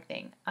one more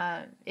thing.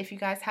 If you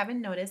guys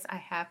haven't noticed, I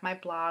have my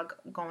blog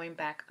going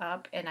back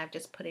up, and I'm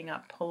just putting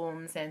up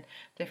poems and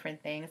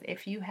different things.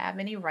 If you have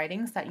any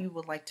writings that you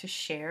would like to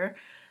share,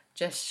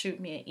 just shoot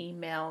me an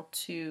email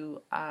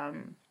to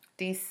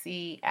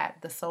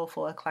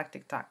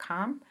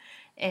dc@thesoulfuleclectic.com,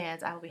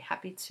 and I'll be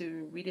happy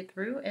to read it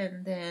through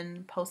and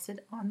then post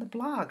it on the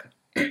blog.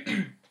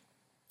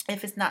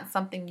 If it's not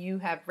something you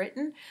have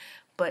written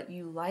but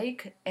you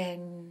like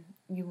and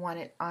you want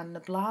it on the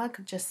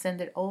blog, just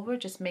send it over.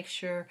 Just make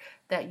sure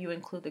that you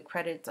include the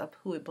credits of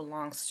who it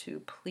belongs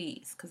to,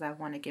 please, because I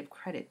want to give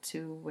credit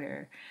to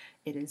where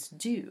it is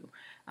due.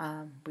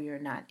 We are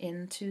not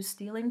into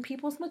stealing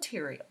people's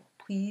material.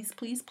 Please,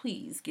 please,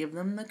 please give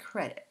them the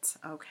credit,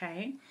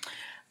 okay?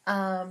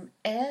 The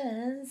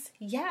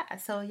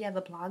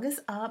blog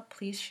is up.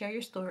 Please share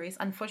your stories.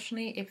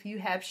 Unfortunately, if you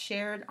have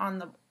shared on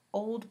the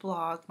old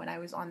blog, when I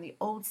was on the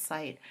old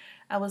site,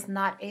 I was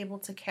not able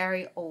to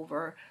carry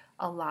over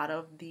a lot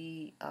of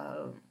the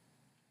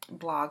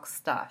blog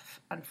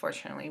stuff,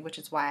 unfortunately, which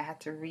is why I had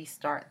to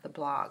restart the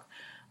blog.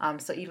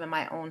 So even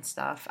my own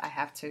stuff, I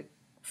have to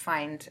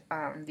find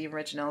the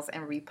originals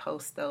and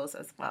repost those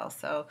as well.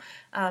 So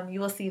you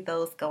will see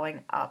those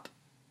going up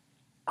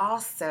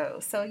also.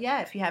 So yeah,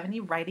 if you have any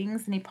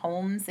writings, any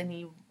poems,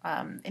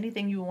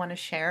 anything you want to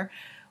share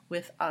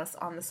with us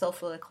on the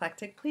Soulful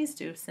Eclectic, please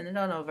do send it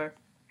on over.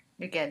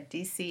 Again,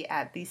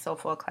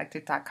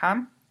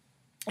 dc@thesoulfuleclectic.com.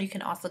 You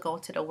can also go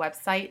to the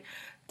website,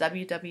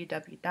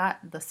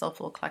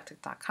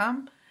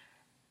 www.thesoulfuleclectic.com,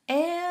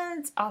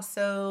 and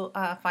also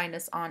find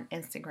us on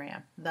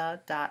Instagram,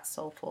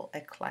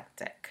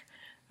 the.soulfuleclectic.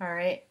 All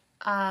right.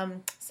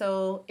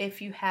 So if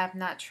you have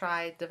not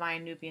tried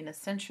Divine Nubian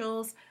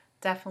Essentials,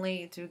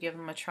 definitely do give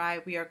them a try.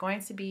 We are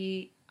going to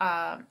be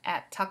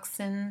at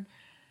Tucson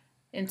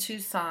in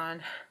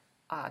Tucson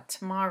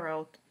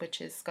tomorrow,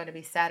 which is going to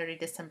be Saturday,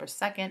 December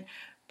 2nd,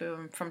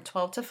 from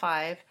 12 to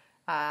 5,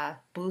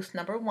 booth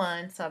number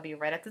 1. So I'll be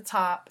right at the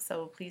top.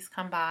 So please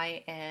come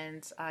by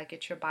and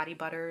get your body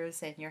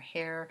butters and your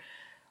hair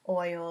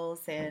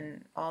oils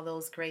and all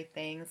those great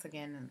things.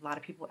 Again, a lot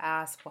of people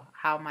ask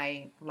how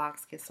my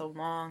locks get so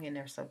long and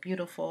they're so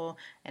beautiful,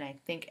 and I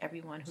thank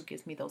everyone who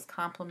gives me those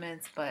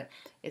compliments, but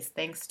it's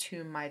thanks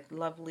to my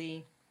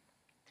lovely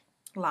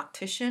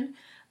loctician,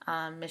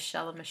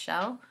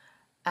 Michelle,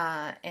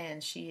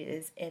 and she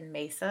is in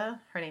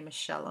Mesa. Her name is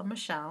Shella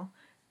Michelle,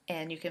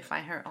 and you can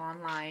find her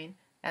online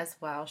as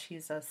well.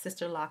 She's a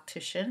sister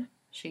loctician.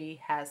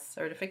 She has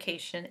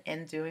certification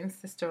in doing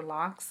sister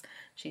locks.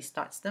 She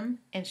starts them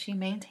and she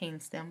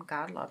maintains them.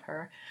 God love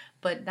her.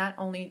 But not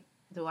only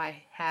do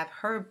I have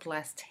her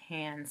blessed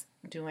hands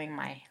doing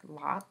my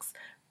locks,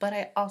 But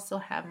I also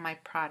have my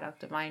product,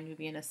 Divine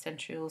Nubian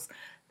Essentials,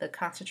 the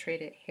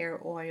concentrated hair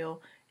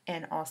oil,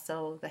 and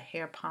also the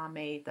hair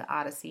pomade, the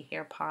Odyssey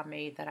hair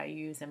pomade that I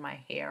use in my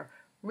hair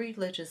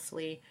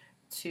religiously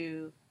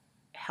to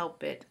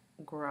help it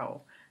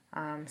grow.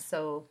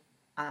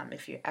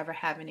 If you ever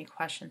have any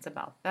questions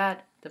about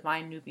that,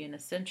 Divine Nubian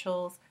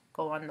Essentials,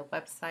 go on the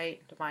website,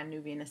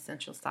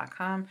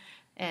 divinenubianessentials.com,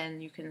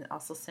 and you can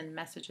also send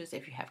messages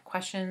if you have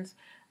questions.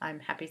 I'm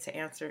happy to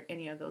answer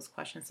any of those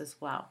questions as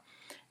well.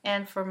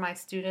 And for my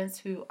students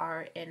who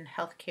are in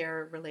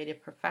healthcare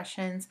related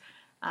professions,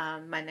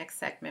 my next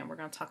segment, we're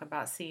going to talk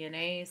about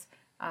CNAs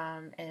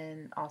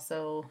and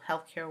also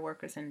healthcare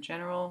workers in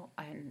general,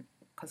 and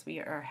because we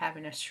are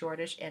having a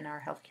shortage in our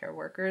healthcare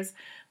workers.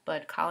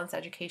 But Collins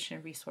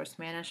Education Resource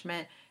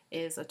Management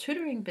is a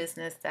tutoring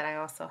business that I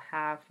also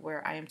have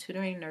where I am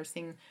tutoring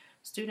nursing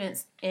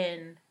students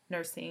in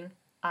nursing.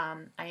 I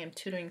am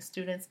tutoring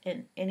students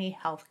in any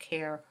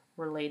healthcare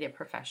related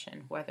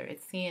profession, whether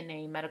it's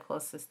CNA, medical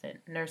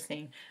assistant,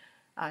 nursing,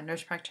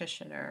 nurse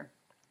practitioner,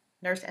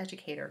 nurse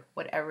educator,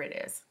 whatever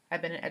it is.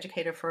 I've been an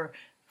educator for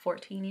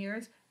 14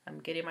 years. I'm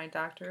getting my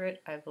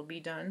doctorate. I will be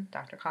done,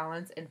 Dr.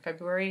 Collins, in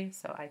February.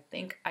 So I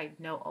think I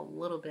know a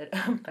little bit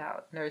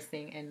about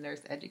nursing and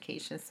nurse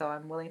education. So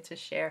I'm willing to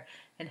share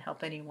and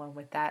help anyone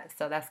with that.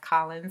 So that's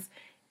Collins,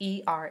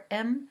 ERM,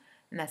 and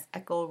that's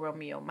Echo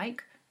Romeo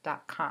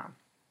Mike.com.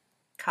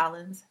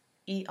 Collins,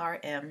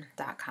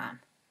 ERM.com.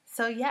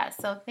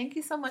 So thank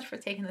you so much for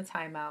taking the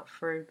time out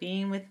for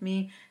being with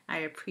me. I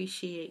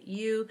appreciate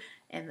you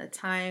and the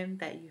time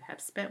that you have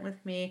spent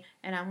with me.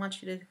 And I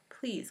want you to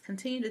please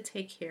continue to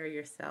take care of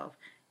yourself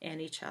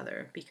and each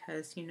other,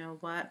 because you know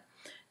what?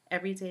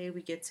 Every day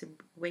we get to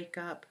wake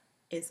up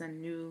is a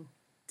new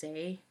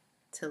day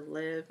to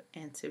live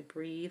and to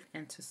breathe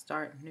and to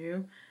start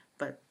new.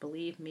 But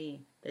believe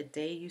me, the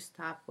day you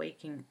stop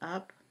waking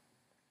up,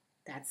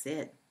 that's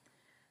it.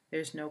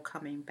 There's no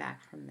coming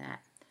back from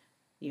that.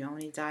 You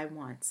only die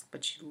once,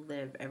 but you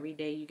live every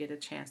day you get a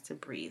chance to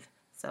breathe.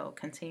 So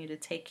continue to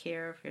take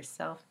care of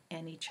yourself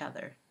and each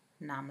other.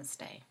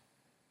 Namaste.